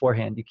out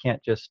beforehand. You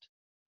can't just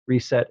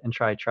reset and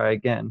try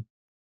again.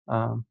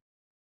 Um,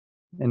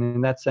 and in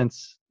that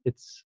sense,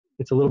 it's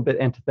a little bit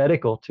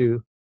antithetical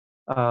to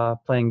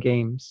playing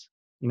games.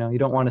 You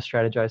don't want to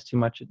strategize too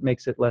much. It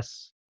makes it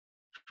less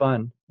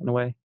fun in a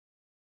way.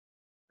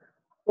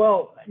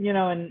 Well,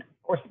 in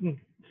Orson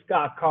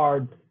Scott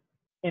Card's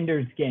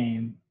Ender's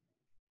Game,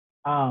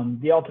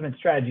 the ultimate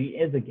strategy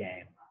is a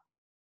game,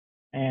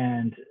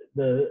 and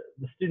the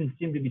students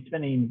seem to be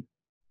spending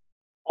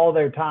all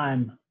their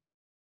time,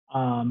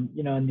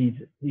 in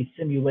these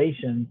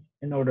simulations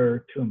in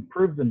order to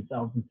improve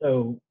themselves. And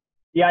so,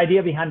 the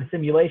idea behind a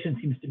simulation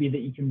seems to be that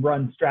you can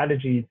run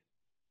strategies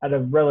at a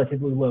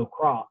relatively low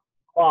cost,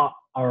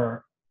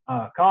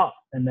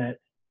 and that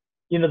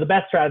the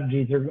best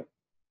strategies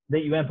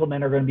that you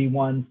implement are going to be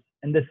ones,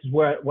 and this is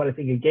what I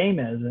think a game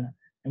is,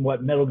 and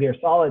what Metal Gear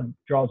Solid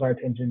draws our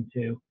attention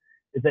to,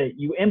 is that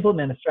you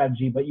implement a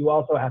strategy, but you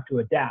also have to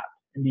adapt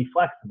and be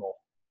flexible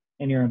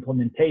in your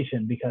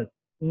implementation because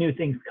new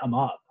things come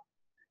up.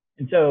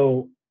 And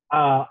so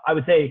I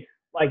would say,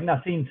 like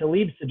Nassim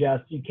Taleb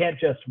suggests, you can't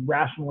just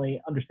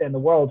rationally understand the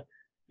world.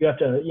 You have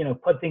to,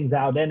 put things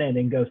out in it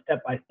and go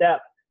step by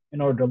step in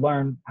order to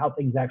learn how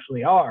things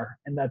actually are.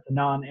 And that's a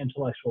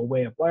non-intellectual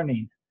way of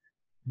learning,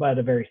 but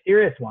a very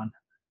serious one.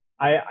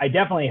 I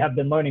definitely have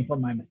been learning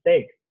from my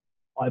mistakes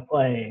while I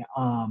play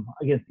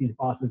against these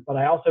bosses, but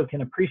I also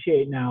can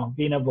appreciate now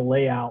being able to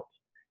lay out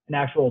an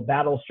actual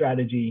battle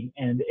strategy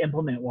and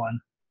implement one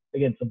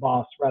against a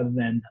boss rather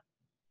than,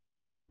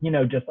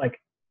 just like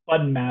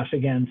button mash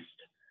against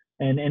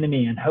an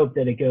enemy and hope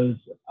that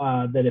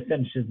that it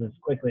finishes as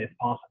quickly as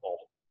possible.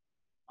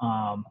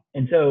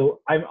 And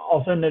so I'm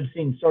also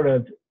noticing sort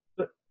of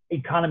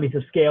economies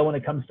of scale when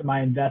it comes to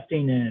my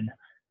investing in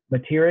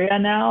materia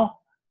now,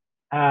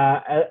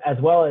 as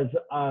well as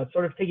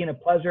sort of taking a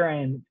pleasure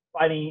in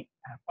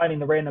fighting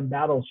the random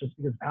battles just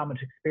because of how much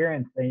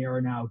experience they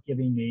are now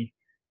giving me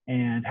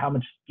and how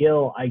much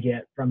skill I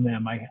get from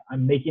them.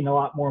 I'm making a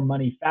lot more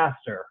money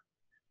faster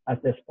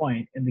at this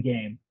point in the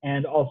game.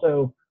 And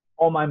also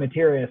all my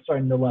materia is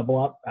starting to level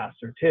up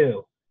faster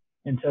too.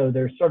 And so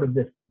there's sort of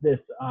this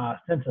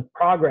sense of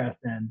progress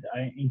and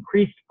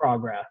increased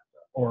progress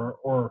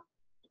or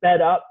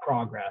sped up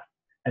progress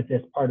at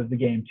this part of the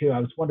game too. I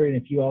was wondering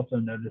if you also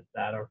noticed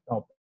that or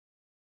felt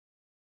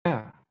that.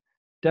 Yeah,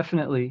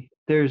 definitely.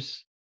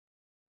 There's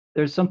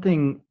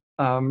something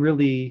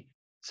really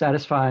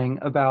satisfying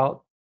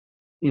about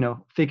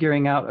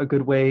figuring out a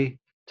good way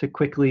to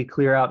quickly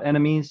clear out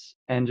enemies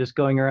and just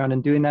going around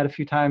and doing that a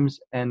few times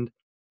and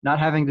not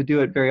having to do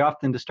it very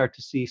often to start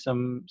to see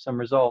some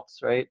results,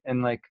 right?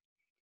 And like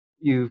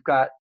you've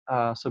got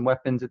some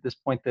weapons at this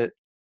point that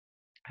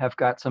have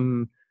got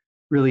some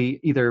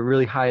either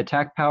really high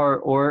attack power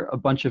or a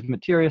bunch of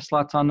materia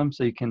slots on them,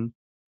 so you can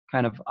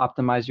kind of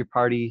optimize your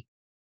party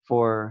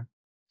for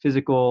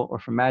physical or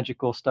for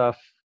magical stuff,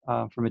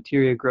 for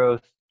materia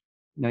growth.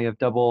 You have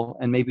double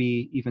and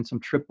maybe even some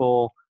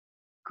triple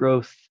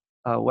growth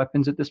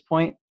weapons at this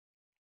point.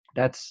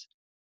 That's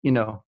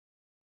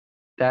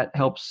that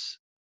helps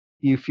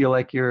you feel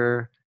like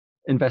you're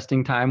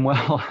investing time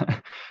well,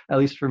 at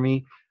least for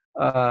me.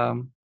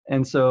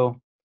 And so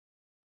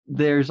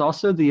there's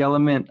also the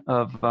element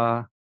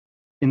of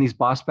in these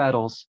boss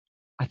battles,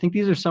 I think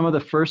these are some of the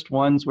first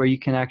ones where you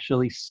can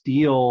actually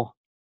steal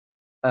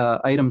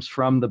items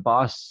from the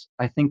boss.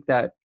 I think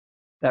that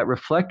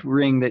reflect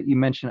ring that you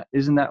mentioned,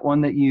 isn't that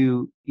one that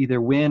you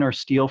either win or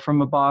steal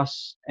from a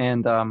boss?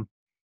 And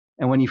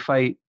when you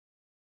fight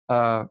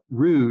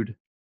Rude,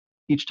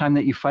 each time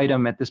that you fight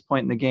him at this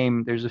point in the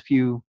game, there's a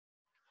few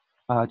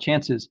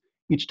chances.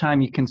 Each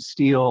time you can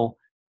steal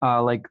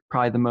like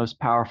probably the most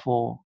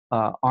powerful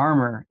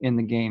armor in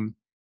the game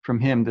from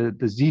him, the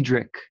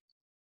Zedric.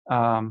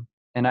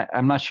 And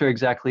I'm not sure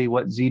exactly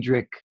what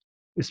Zedric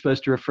is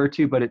supposed to refer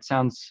to, but it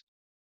sounds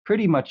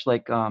pretty much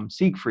like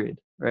Siegfried,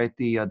 right?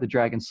 The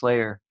Dragon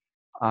Slayer.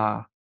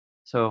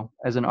 So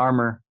as an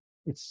armor,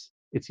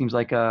 it seems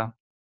like a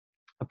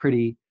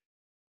pretty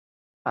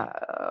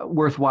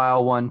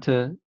worthwhile one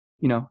to,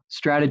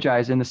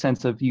 strategize in the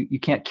sense of you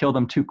can't kill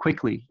them too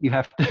quickly. You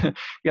have to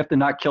you have to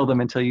not kill them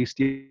until you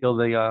steal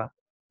the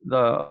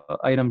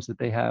items that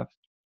they have.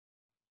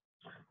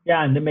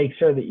 Yeah, and to make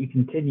sure that you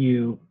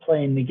continue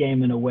playing the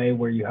game in a way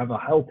where you have a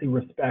healthy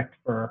respect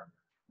for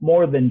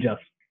more than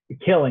just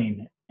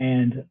killing.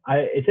 And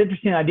it's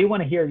interesting. I do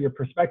want to hear your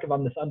perspective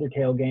on this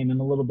Undertale game and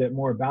a little bit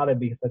more about it,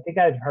 because I think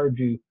I've heard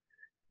you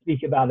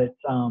speak about it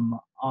some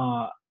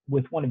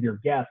with one of your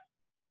guests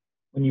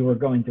when you were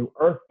going through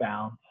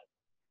Earthbound.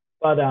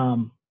 But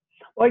well,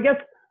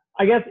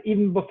 I guess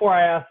even before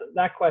I ask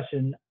that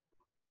question,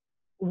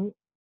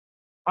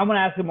 I'm going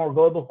to ask a more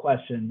global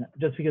question,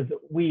 just because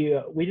we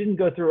didn't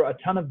go through a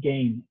ton of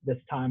games this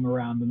time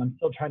around, and I'm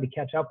still trying to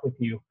catch up with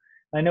you.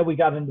 I know we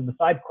got into the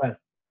side quest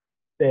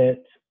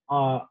bit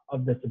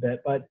of this a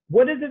bit, but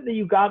what is it that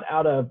you got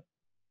out of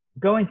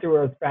going through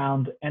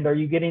Earthbound, and are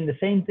you getting the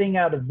same thing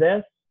out of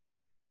this?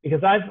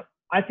 Because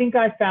I think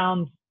I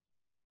found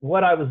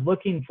what I was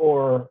looking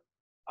for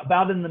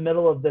about in the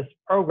middle of this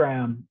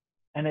program,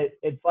 and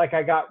it's like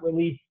I got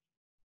released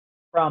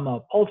from a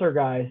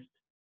poltergeist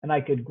and I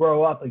could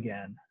grow up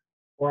again,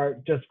 or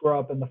just grow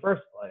up in the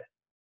first place.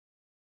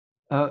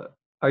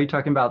 Are you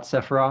talking about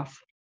Sephiroth?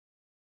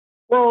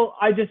 Well,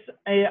 I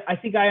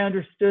think I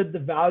understood the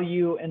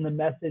value and the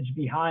message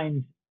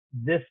behind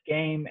this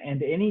game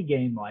and any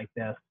game like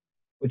this,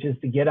 which is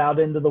to get out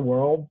into the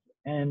world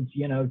and,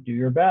 do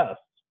your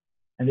best.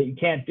 And that you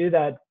can't do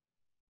that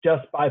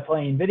just by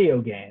playing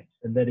video games.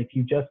 And that if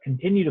you just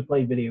continue to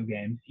play video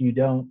games, you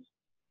don't,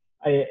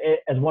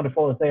 as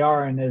wonderful as they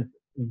are and as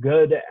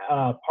good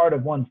part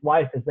of one's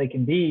life as they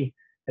can be,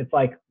 it's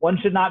like one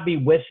should not be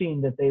wishing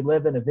that they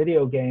live in a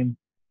video game.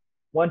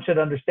 One should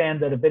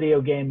understand that a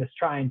video game is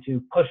trying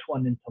to push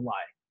one into life.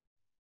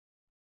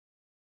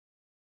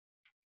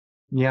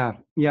 Yeah.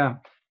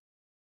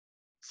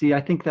 See,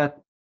 I think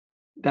that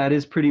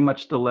is pretty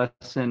much the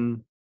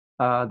lesson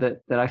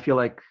that I feel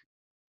like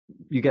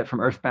you get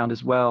from Earthbound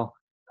as well.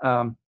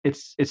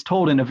 It's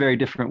told in a very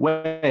different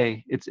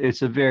way.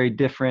 It's a very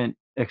different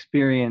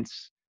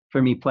experience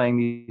for me playing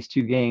these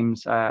two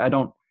games. I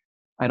don't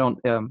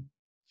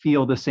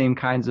feel the same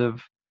kinds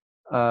of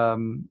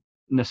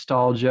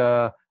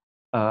nostalgia,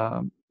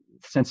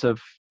 sense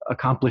of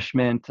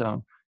accomplishment,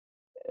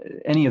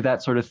 any of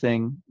that sort of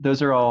thing.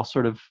 Those are all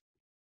sort of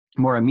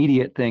more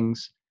immediate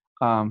things.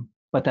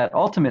 But that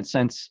ultimate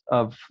sense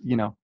of,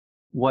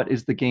 what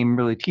is the game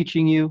really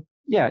teaching you?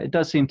 Yeah, it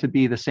does seem to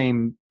be the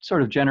same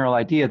sort of general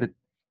idea that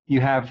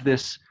you have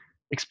this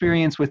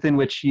experience within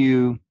which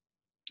you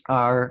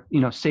are,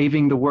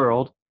 saving the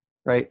world,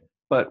 right?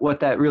 But what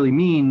that really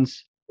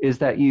means is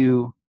that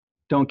you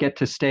don't get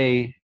to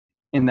stay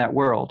in that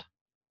world.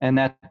 And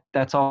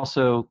that's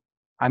also,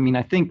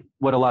 I think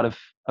what a lot of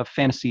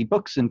fantasy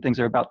books and things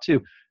are about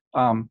too.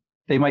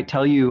 They might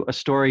tell you a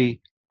story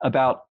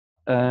about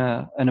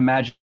an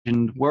imagined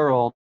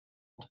world.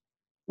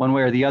 One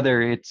way or the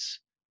other, it's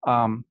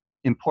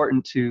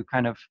important to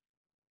kind of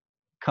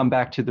come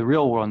back to the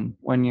real one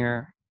when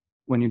you're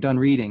done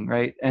reading,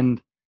 right? And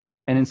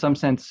in some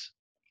sense,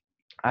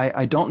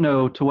 I don't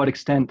know to what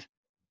extent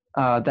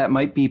that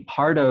might be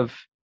part of.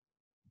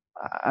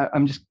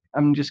 I'm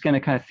just going to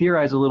kind of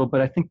theorize a little, but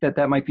I think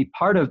that might be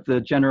part of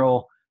the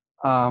general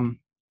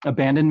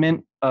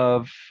abandonment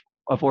of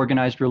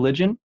organized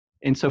religion,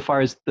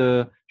 insofar as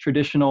the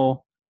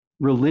traditional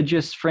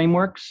religious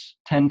frameworks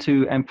tend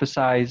to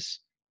emphasize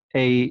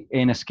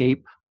an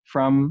escape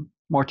from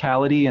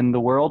mortality and the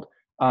world.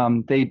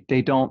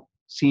 They don't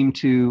seem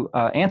to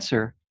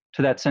answer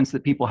to that sense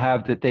that people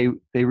have, that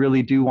they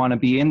really do want to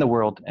be in the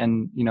world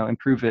and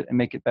improve it and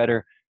make it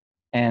better.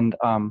 And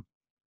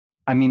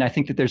I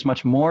think that there's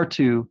much more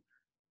to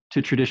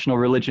traditional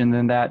religion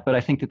than that, but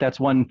I think that that's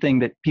one thing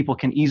that people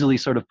can easily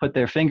sort of put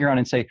their finger on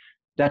and say,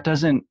 that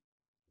doesn't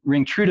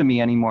ring true to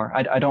me anymore.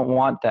 I don't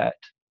want that,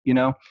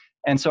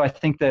 And so I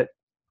think that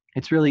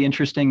it's really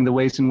interesting the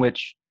ways in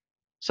which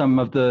some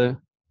of the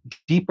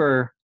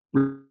deeper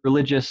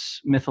religious,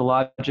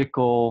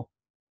 mythological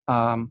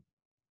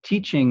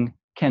teaching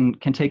can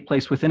take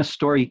place within a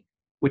story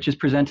which is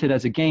presented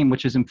as a game,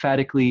 which is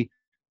emphatically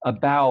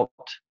about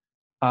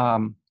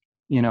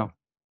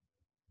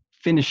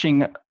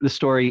finishing the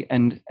story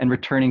and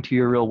returning to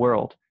your real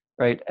world,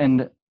 right?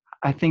 And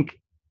I think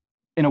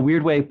in a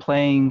weird way,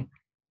 playing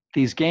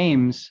these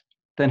games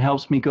then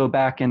helps me go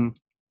back and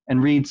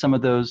read some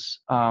of those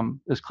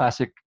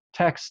classic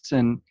texts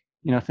and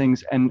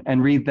things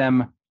and read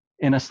them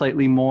in a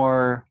slightly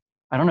more,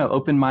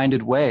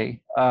 open-minded way.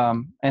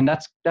 And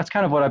that's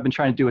kind of what I've been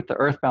trying to do with the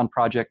Earthbound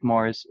project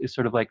more, is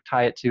sort of like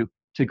tie it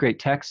to great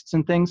texts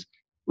and things.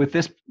 With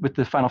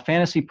the Final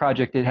Fantasy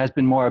project, it has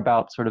been more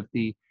about sort of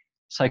the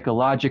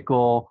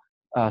psychological,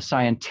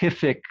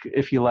 scientific,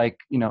 if you like,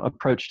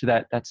 approach to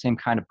that same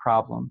kind of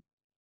problem.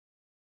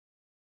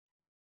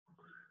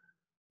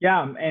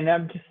 Yeah,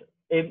 and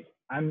it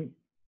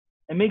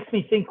makes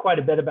me think quite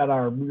a bit about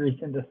our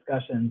recent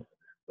discussions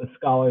with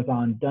scholars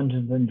on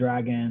Dungeons and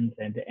Dragons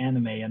and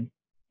anime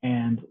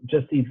and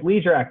just these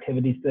leisure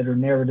activities that are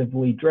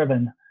narratively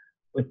driven.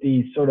 with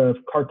these sort of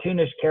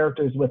cartoonish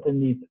characters within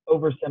these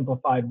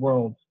oversimplified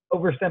worlds.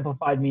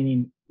 Oversimplified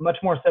meaning much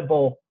more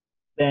simple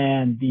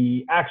than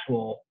the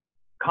actual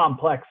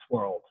complex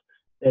world.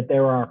 That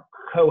there are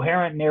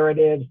coherent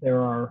narratives,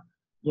 there are,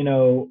 you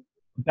know,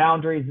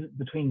 boundaries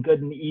between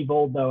good and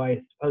evil, though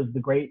I suppose the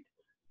great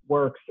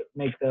works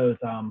make those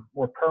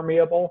more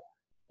permeable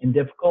and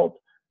difficult.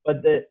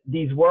 But that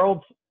these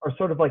worlds are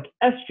sort of like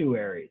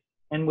estuaries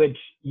in which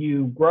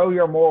you grow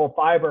your moral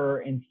fiber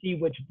and see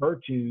which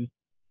virtues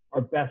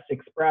are best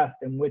expressed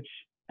and which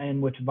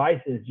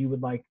vices you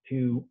would like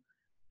to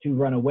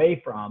run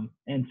away from.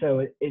 And so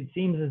it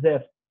seems as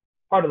if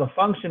part of the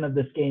function of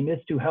this game is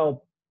to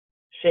help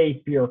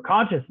shape your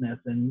consciousness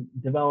and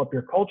develop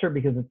your culture,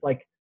 because it's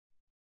like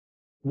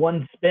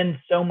one spends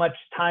so much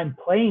time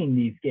playing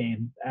these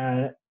games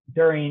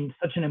during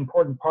such an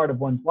important part of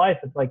one's life.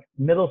 It's like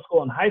middle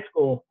school and high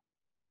school,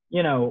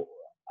 you know,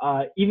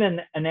 even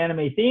an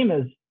anime theme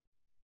is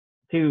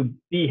to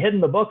be hitting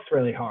the books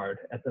really hard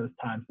at those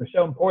times. They're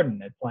so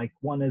important. It's like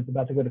one is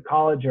about to go to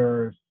college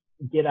or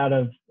get out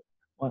of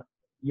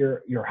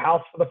your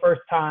house for the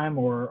first time,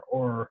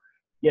 or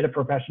get a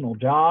professional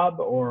job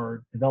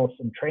or develop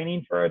some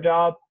training for a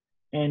job.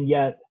 And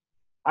yet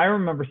I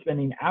remember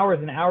spending hours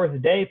and hours a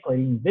day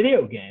playing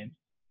video games.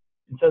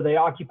 And so they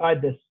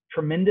occupied this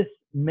tremendous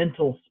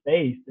mental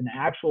space and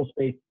actual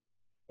space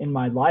in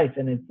my life.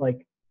 And it's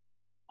like,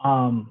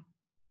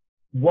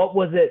 what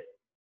was it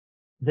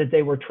that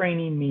they were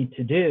training me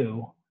to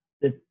do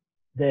that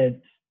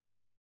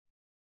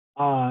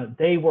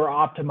they were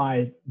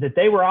optimized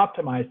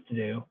to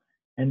do,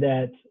 and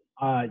that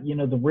you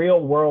know, the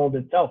real world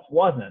itself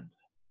wasn't?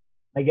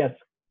 I guess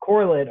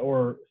correlate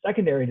or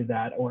secondary to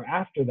that or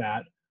after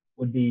that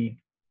would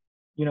be,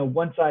 you know,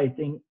 once I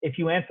think if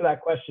you answer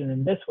that question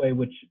in this way,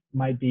 which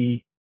might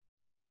be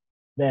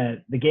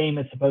that the game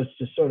is supposed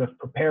to sort of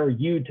prepare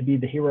you to be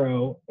the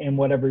hero in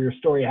whatever your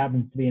story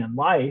happens to be in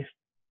life,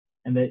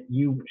 and that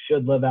you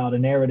should live out a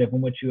narrative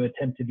in which you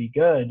attempt to be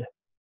good,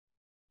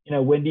 you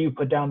know, when do you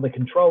put down the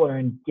controller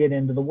and get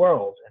into the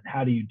world, and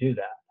how do you do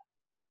that?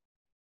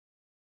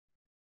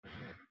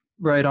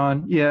 Right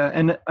on. Yeah.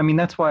 And I mean,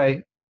 that's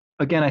why,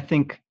 again, I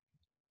think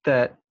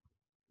that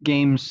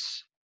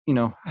games, you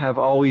know, have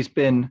always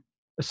been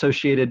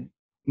associated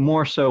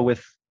more so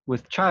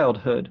with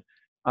childhood.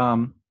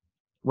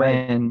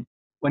 When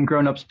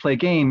grown-ups play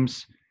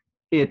games,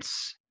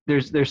 there's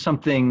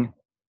something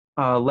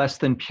less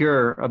than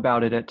pure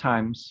about it at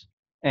times.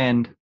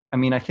 And I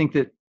mean, I think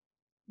that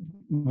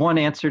one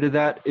answer to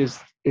that is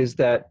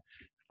that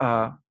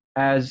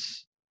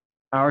as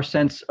our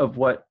sense of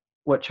what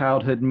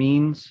childhood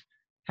means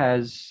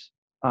has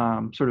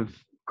sort of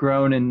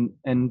grown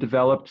and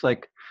developed,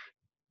 like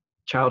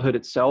childhood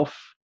itself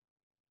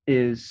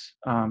is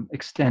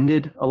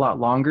extended a lot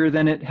longer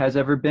than it has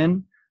ever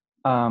been,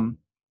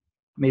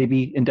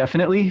 maybe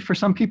indefinitely for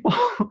some people,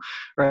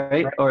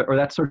 right? Or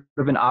that's sort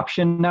of an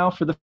option now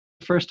for the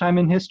first time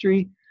in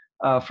history,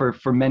 for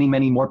many,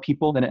 many more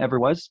people than it ever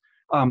was.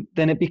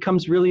 Then it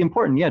becomes really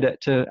important,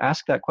 to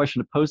ask that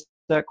question, to pose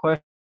that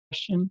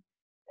question,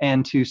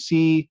 and to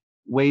see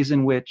ways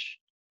in which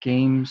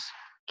games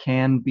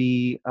can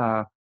be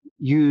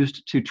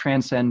used to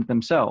transcend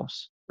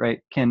themselves, right?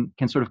 Can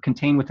sort of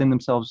contain within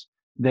themselves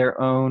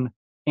their own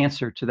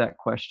answer to that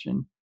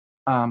question.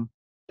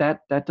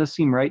 That does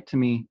seem right to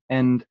me.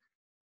 And,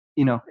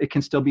 you know, it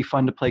can still be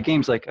fun to play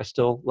games. Like I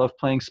still love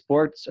playing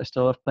sports. I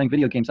still love playing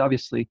video games,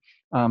 obviously.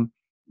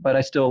 But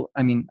I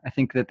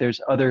think that there's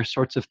other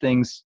sorts of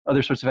things,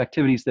 other sorts of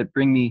activities that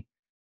bring me,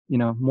 you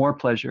know, more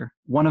pleasure.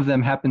 One of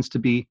them happens to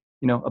be,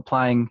 you know,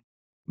 applying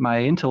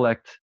my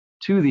intellect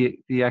to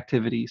the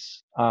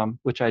activities,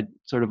 which I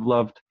sort of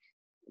loved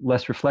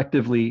less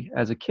reflectively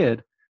as a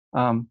kid.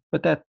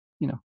 But that,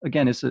 you know,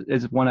 again, is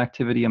one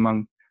activity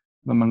among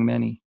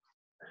many.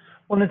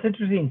 Well, and it's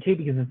interesting too,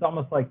 because it's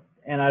almost like,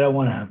 and I don't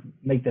want to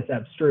make this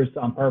abstruse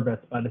on purpose,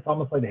 but it's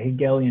almost like the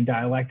Hegelian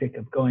dialectic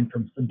of going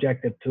from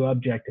subjective to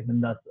objective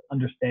and thus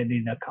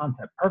understanding a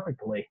concept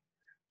perfectly,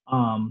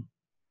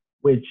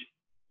 which,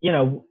 you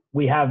know,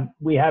 we have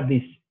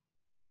these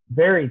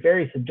very,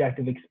 very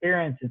subjective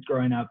experiences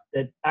growing up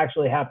that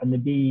actually happen to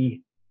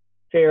be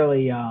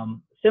fairly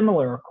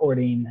similar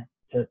according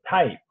to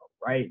type,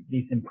 right?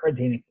 These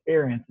imprinting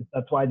experiences.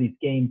 That's why these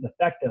games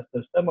affect us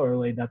so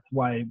similarly. That's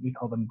why we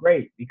call them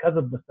great, because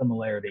of the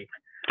similarity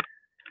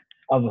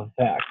of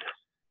effect.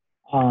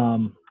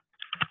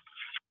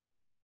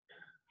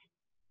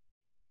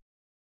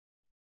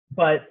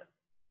 But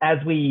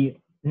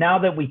now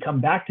that we come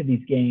back to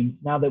these games,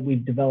 now that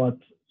we've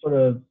developed sort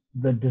of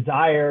the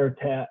desire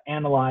to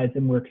analyze,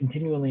 and we're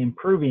continually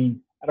improving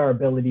at our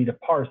ability to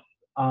parse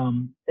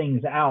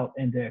things out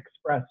and to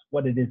express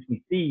what it is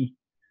we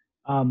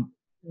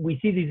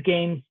see these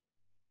games,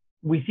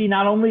 we see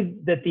not only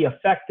that the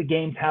effect the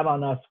games had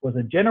on us was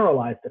a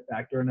generalized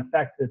effect, or an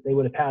effect that they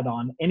would have had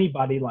on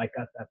anybody like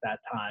us at that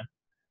time,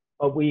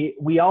 but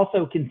we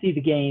also can see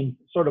the game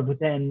sort of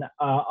within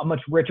a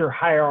much richer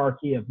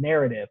hierarchy of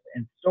narrative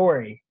and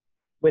story,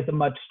 with a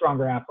much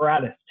stronger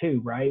apparatus too,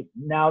 right?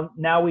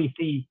 Now we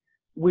see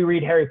we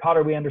read Harry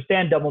Potter, we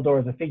understand Dumbledore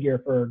as a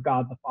figure for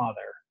God the Father.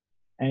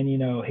 And, you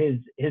know, his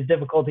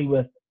difficulty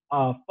with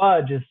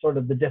Fudge is sort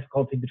of the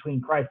difficulty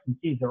between Christ and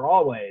Caesar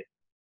always.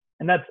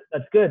 And that's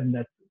good.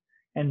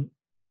 And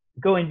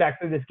going back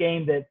through this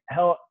game that,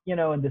 you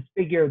know, and this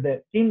figure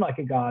that seemed like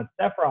a god,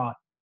 Sephiroth,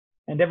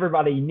 and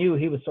everybody knew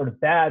he was sort of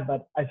bad,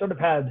 but I sort of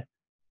had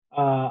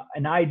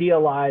an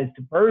idealized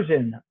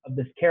version of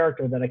this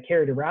character that I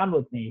carried around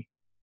with me.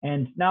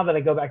 And now that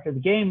I go back to the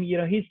game, you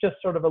know, he's just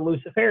sort of a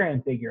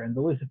Luciferian figure, and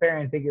the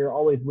Luciferian figure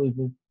always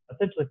loses,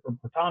 essentially for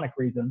platonic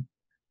reasons,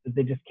 that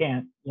they just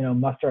can't, you know,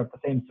 muster up the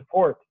same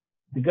support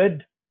the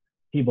good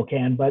people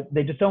can, but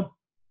they just don't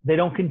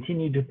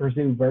continue to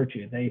pursue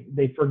virtue.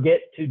 They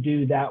forget to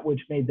do that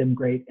which made them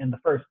great in the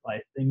first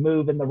place. They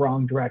move in the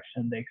wrong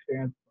direction. They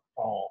experience the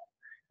fall.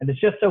 And it's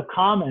just so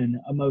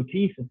common a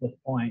motif at this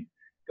point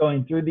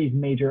going through these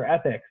major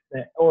epics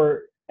that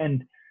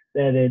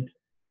it's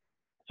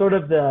sort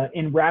of the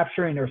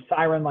enrapturing or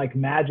siren-like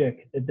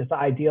magic that this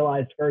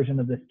idealized version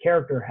of this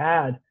character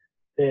had,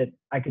 that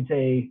I could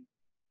say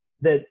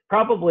that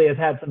probably has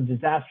had some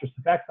disastrous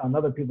effects on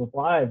other people's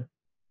lives,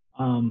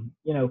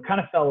 you know, kind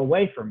of fell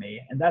away from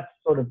me. And that's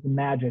sort of the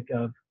magic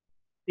of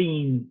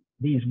seeing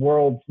these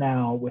worlds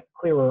now with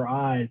clearer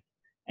eyes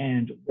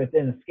and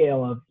within a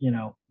scale of, you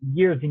know,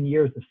 years and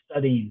years of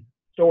studying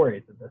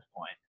stories at this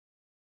point.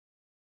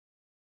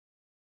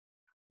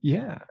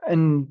 Yeah,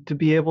 and to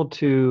be able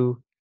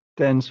to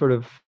then sort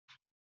of,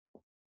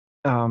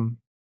 I don't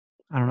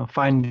know,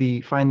 find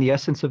the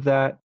essence of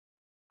that,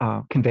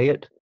 convey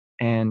it,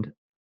 and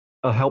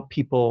help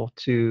people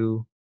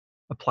to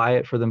apply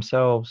it for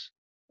themselves.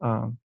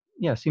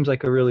 Yeah, seems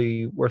like a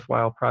really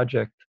worthwhile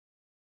project.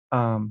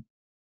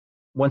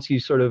 Once you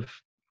sort of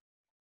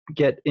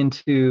get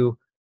into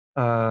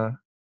the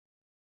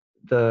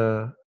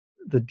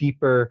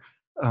deeper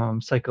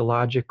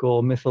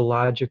psychological,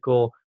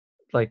 mythological,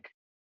 like,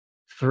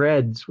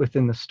 threads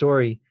within the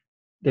story,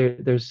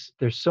 there's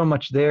so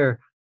much there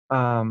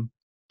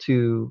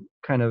to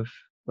kind of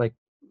like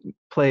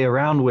play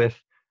around with.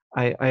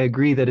 I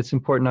agree that it's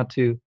important not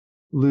to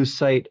lose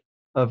sight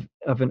of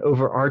an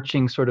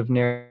overarching sort of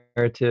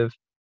narrative,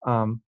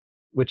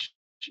 which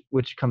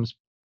comes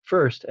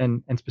first,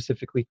 and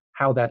specifically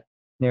how that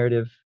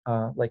narrative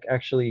like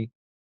actually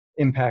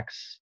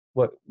impacts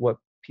what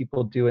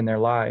people do in their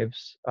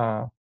lives,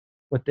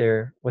 what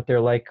they're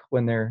like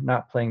when they're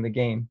not playing the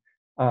game.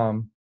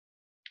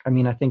 I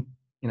mean, I think,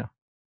 you know,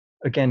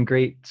 again,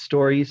 great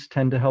stories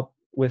tend to help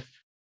with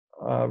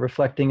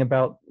reflecting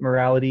about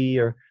morality,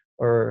 or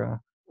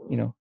you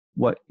know,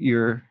 what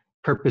your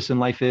purpose in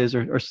life is,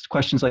 or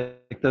questions like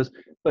those.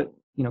 But,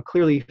 you know,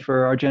 clearly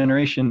for our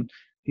generation,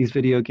 these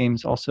video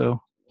games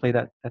also play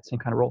that same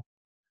kind of role.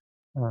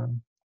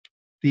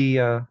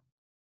 The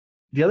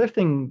other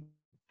thing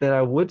that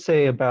I would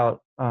say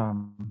about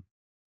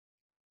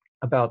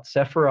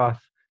Sephiroth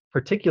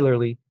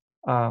particularly,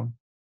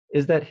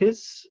 is that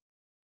his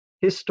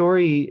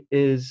story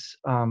is,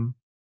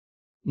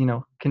 you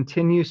know,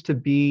 continues to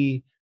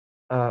be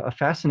a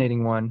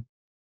fascinating one,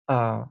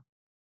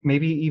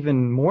 maybe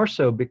even more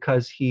so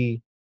because you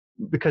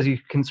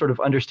can sort of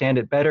understand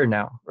it better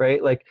now,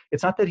 right? Like,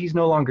 it's not that he's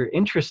no longer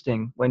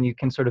interesting when you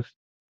can sort of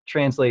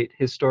translate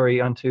his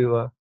story onto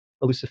a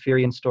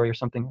Luciferian story or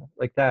something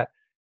like that.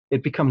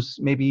 It becomes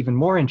maybe even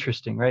more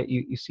interesting, right?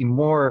 You see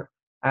more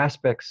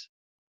aspects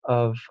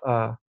of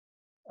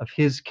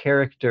his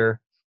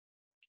character,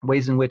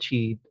 ways in which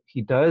he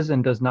does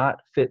and does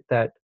not fit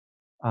that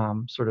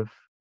sort of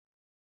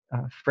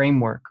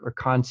framework or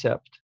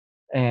concept,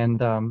 and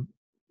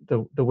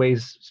the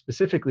ways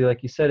specifically,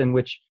 like you said, in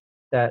which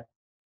that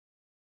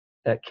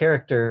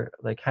character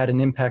like had an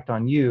impact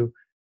on you,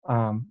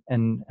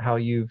 and how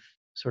you've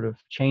sort of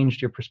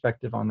changed your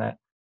perspective on that.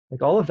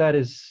 Like, all of that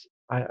is,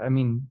 I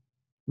mean,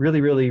 really,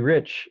 really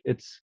rich.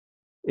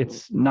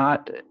 It's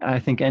not, I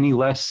think, any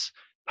less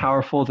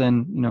powerful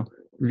than, you know,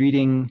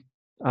 reading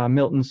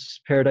Milton's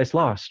Paradise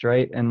Lost,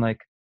 right? And like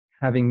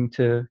having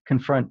to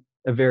confront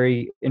a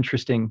very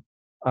interesting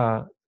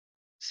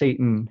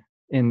Satan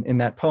in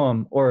that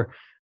poem, or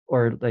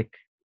like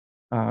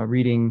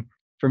reading,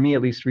 for me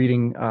at least,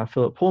 reading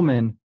Philip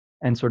Pullman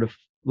and sort of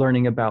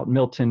learning about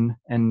Milton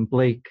and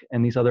Blake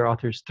and these other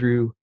authors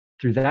through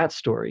that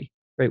story,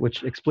 right,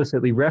 which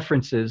explicitly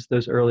references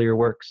those earlier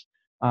works.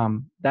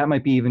 That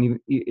might be an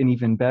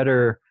even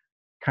better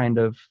kind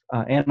of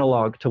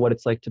analog to what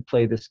it's like to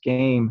play this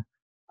game,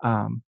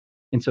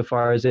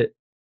 insofar as it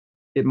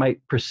might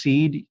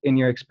precede in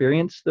your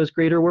experience those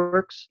greater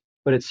works,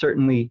 but it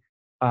certainly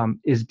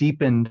is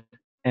deepened,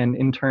 and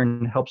in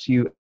turn helps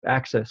you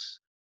access.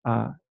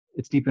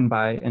 It's deepened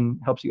by and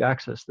helps you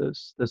access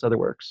those other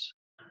works.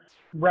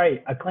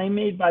 Right. A claim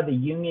made by the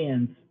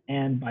Jungians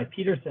and by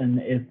Peterson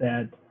is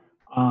that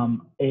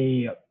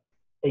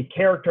a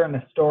character in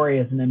a story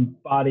is an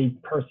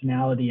embodied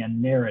personality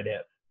and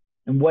narrative.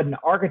 And what an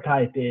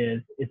archetype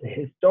is a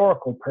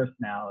historical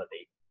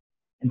personality.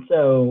 And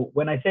so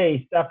when I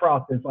say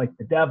Sephiroth is like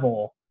the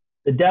devil,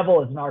 the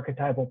devil is an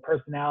archetypal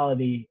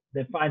personality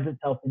that finds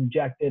itself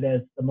injected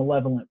as the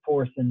malevolent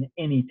force in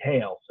any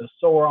tale. So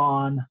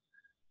Sauron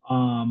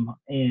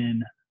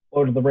in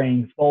Lord of the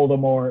Rings,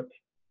 Voldemort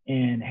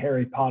in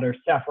Harry Potter,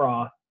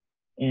 Sephiroth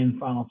in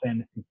Final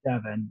Fantasy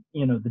VII,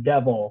 the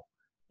devil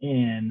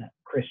in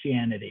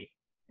Christianity.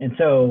 And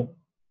so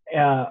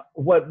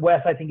what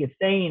Wes, I think, is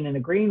saying and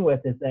agreeing with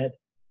is that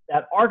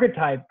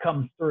archetype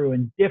comes through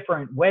in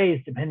different ways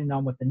depending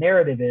on what the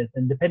narrative is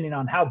and depending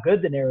on how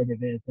good the narrative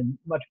is in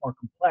much more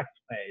complex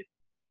ways.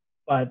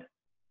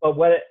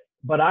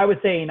 But I was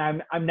saying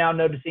I'm now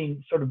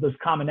noticing sort of those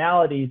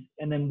commonalities.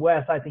 And then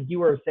Wes, I think you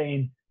were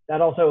saying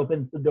that also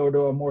opens the door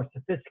to a more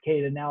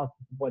sophisticated analysis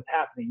of what's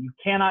happening. You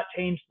cannot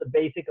change the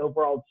basic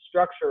overall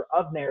structure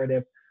of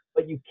narrative,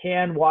 but you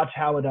can watch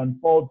how it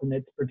unfolds in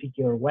its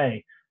particular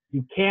way.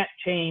 You can't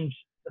change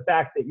the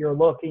fact that you're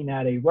looking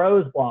at a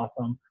rose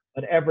blossom,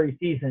 but every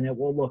season it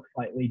will look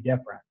slightly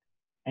different.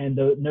 And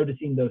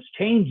noticing those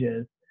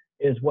changes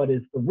is what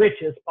is the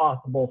richest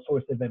possible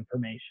source of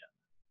information.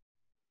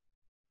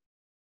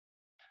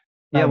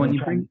 Yeah, when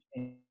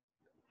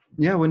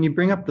you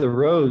bring up the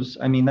rose,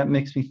 I mean, that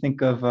makes me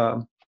think of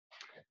the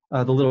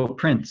Little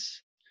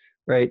Prince,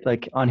 right?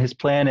 Like on his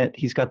planet,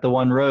 he's got the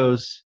one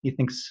rose. He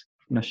thinks,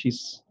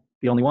 she's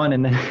the only one,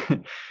 and then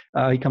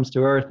he comes to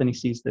Earth and he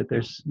sees that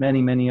there's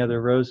many, many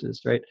other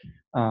roses, right?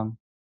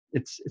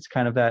 It's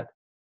kind of that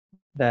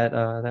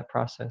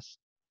process.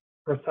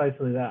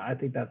 Precisely that. I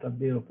think that's a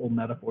beautiful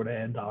metaphor to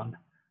end on.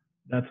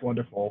 That's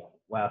wonderful,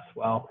 Wes.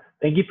 Well,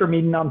 thank you for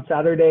meeting on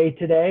Saturday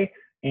today.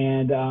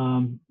 And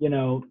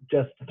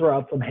just to throw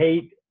out some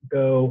hate,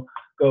 go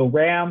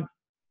Rams,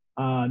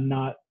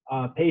 not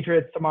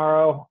Patriots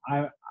tomorrow.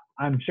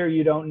 I'm sure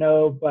you don't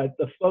know, but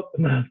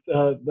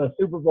the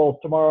Super Bowl's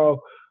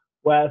tomorrow,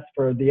 Wes,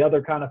 for the other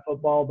kind of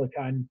football, the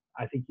kind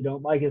I think you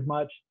don't like as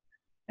much.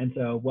 And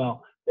so,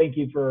 well, thank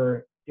you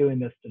for doing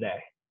this today.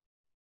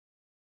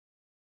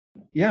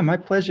 Yeah, my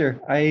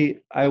pleasure. I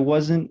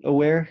wasn't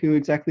aware who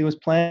exactly was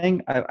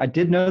playing. I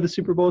did know the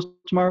Super Bowl's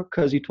tomorrow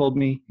because you told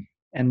me,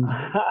 and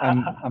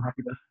I'm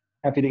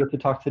happy to get to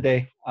talk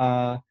today.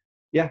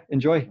 Yeah,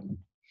 enjoy.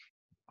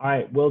 All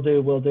right, will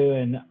do.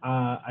 And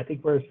I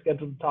think we're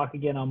scheduled to talk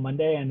again on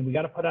Monday, and we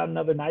got to put out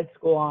another night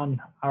school on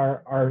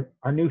our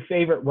new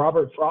favorite,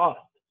 Robert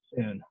Frost,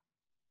 soon.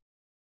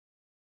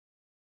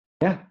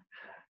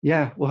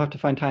 Yeah, we'll have to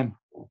find time.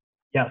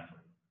 Yes.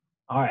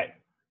 All right.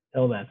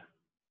 Till then.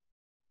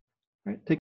 All right, take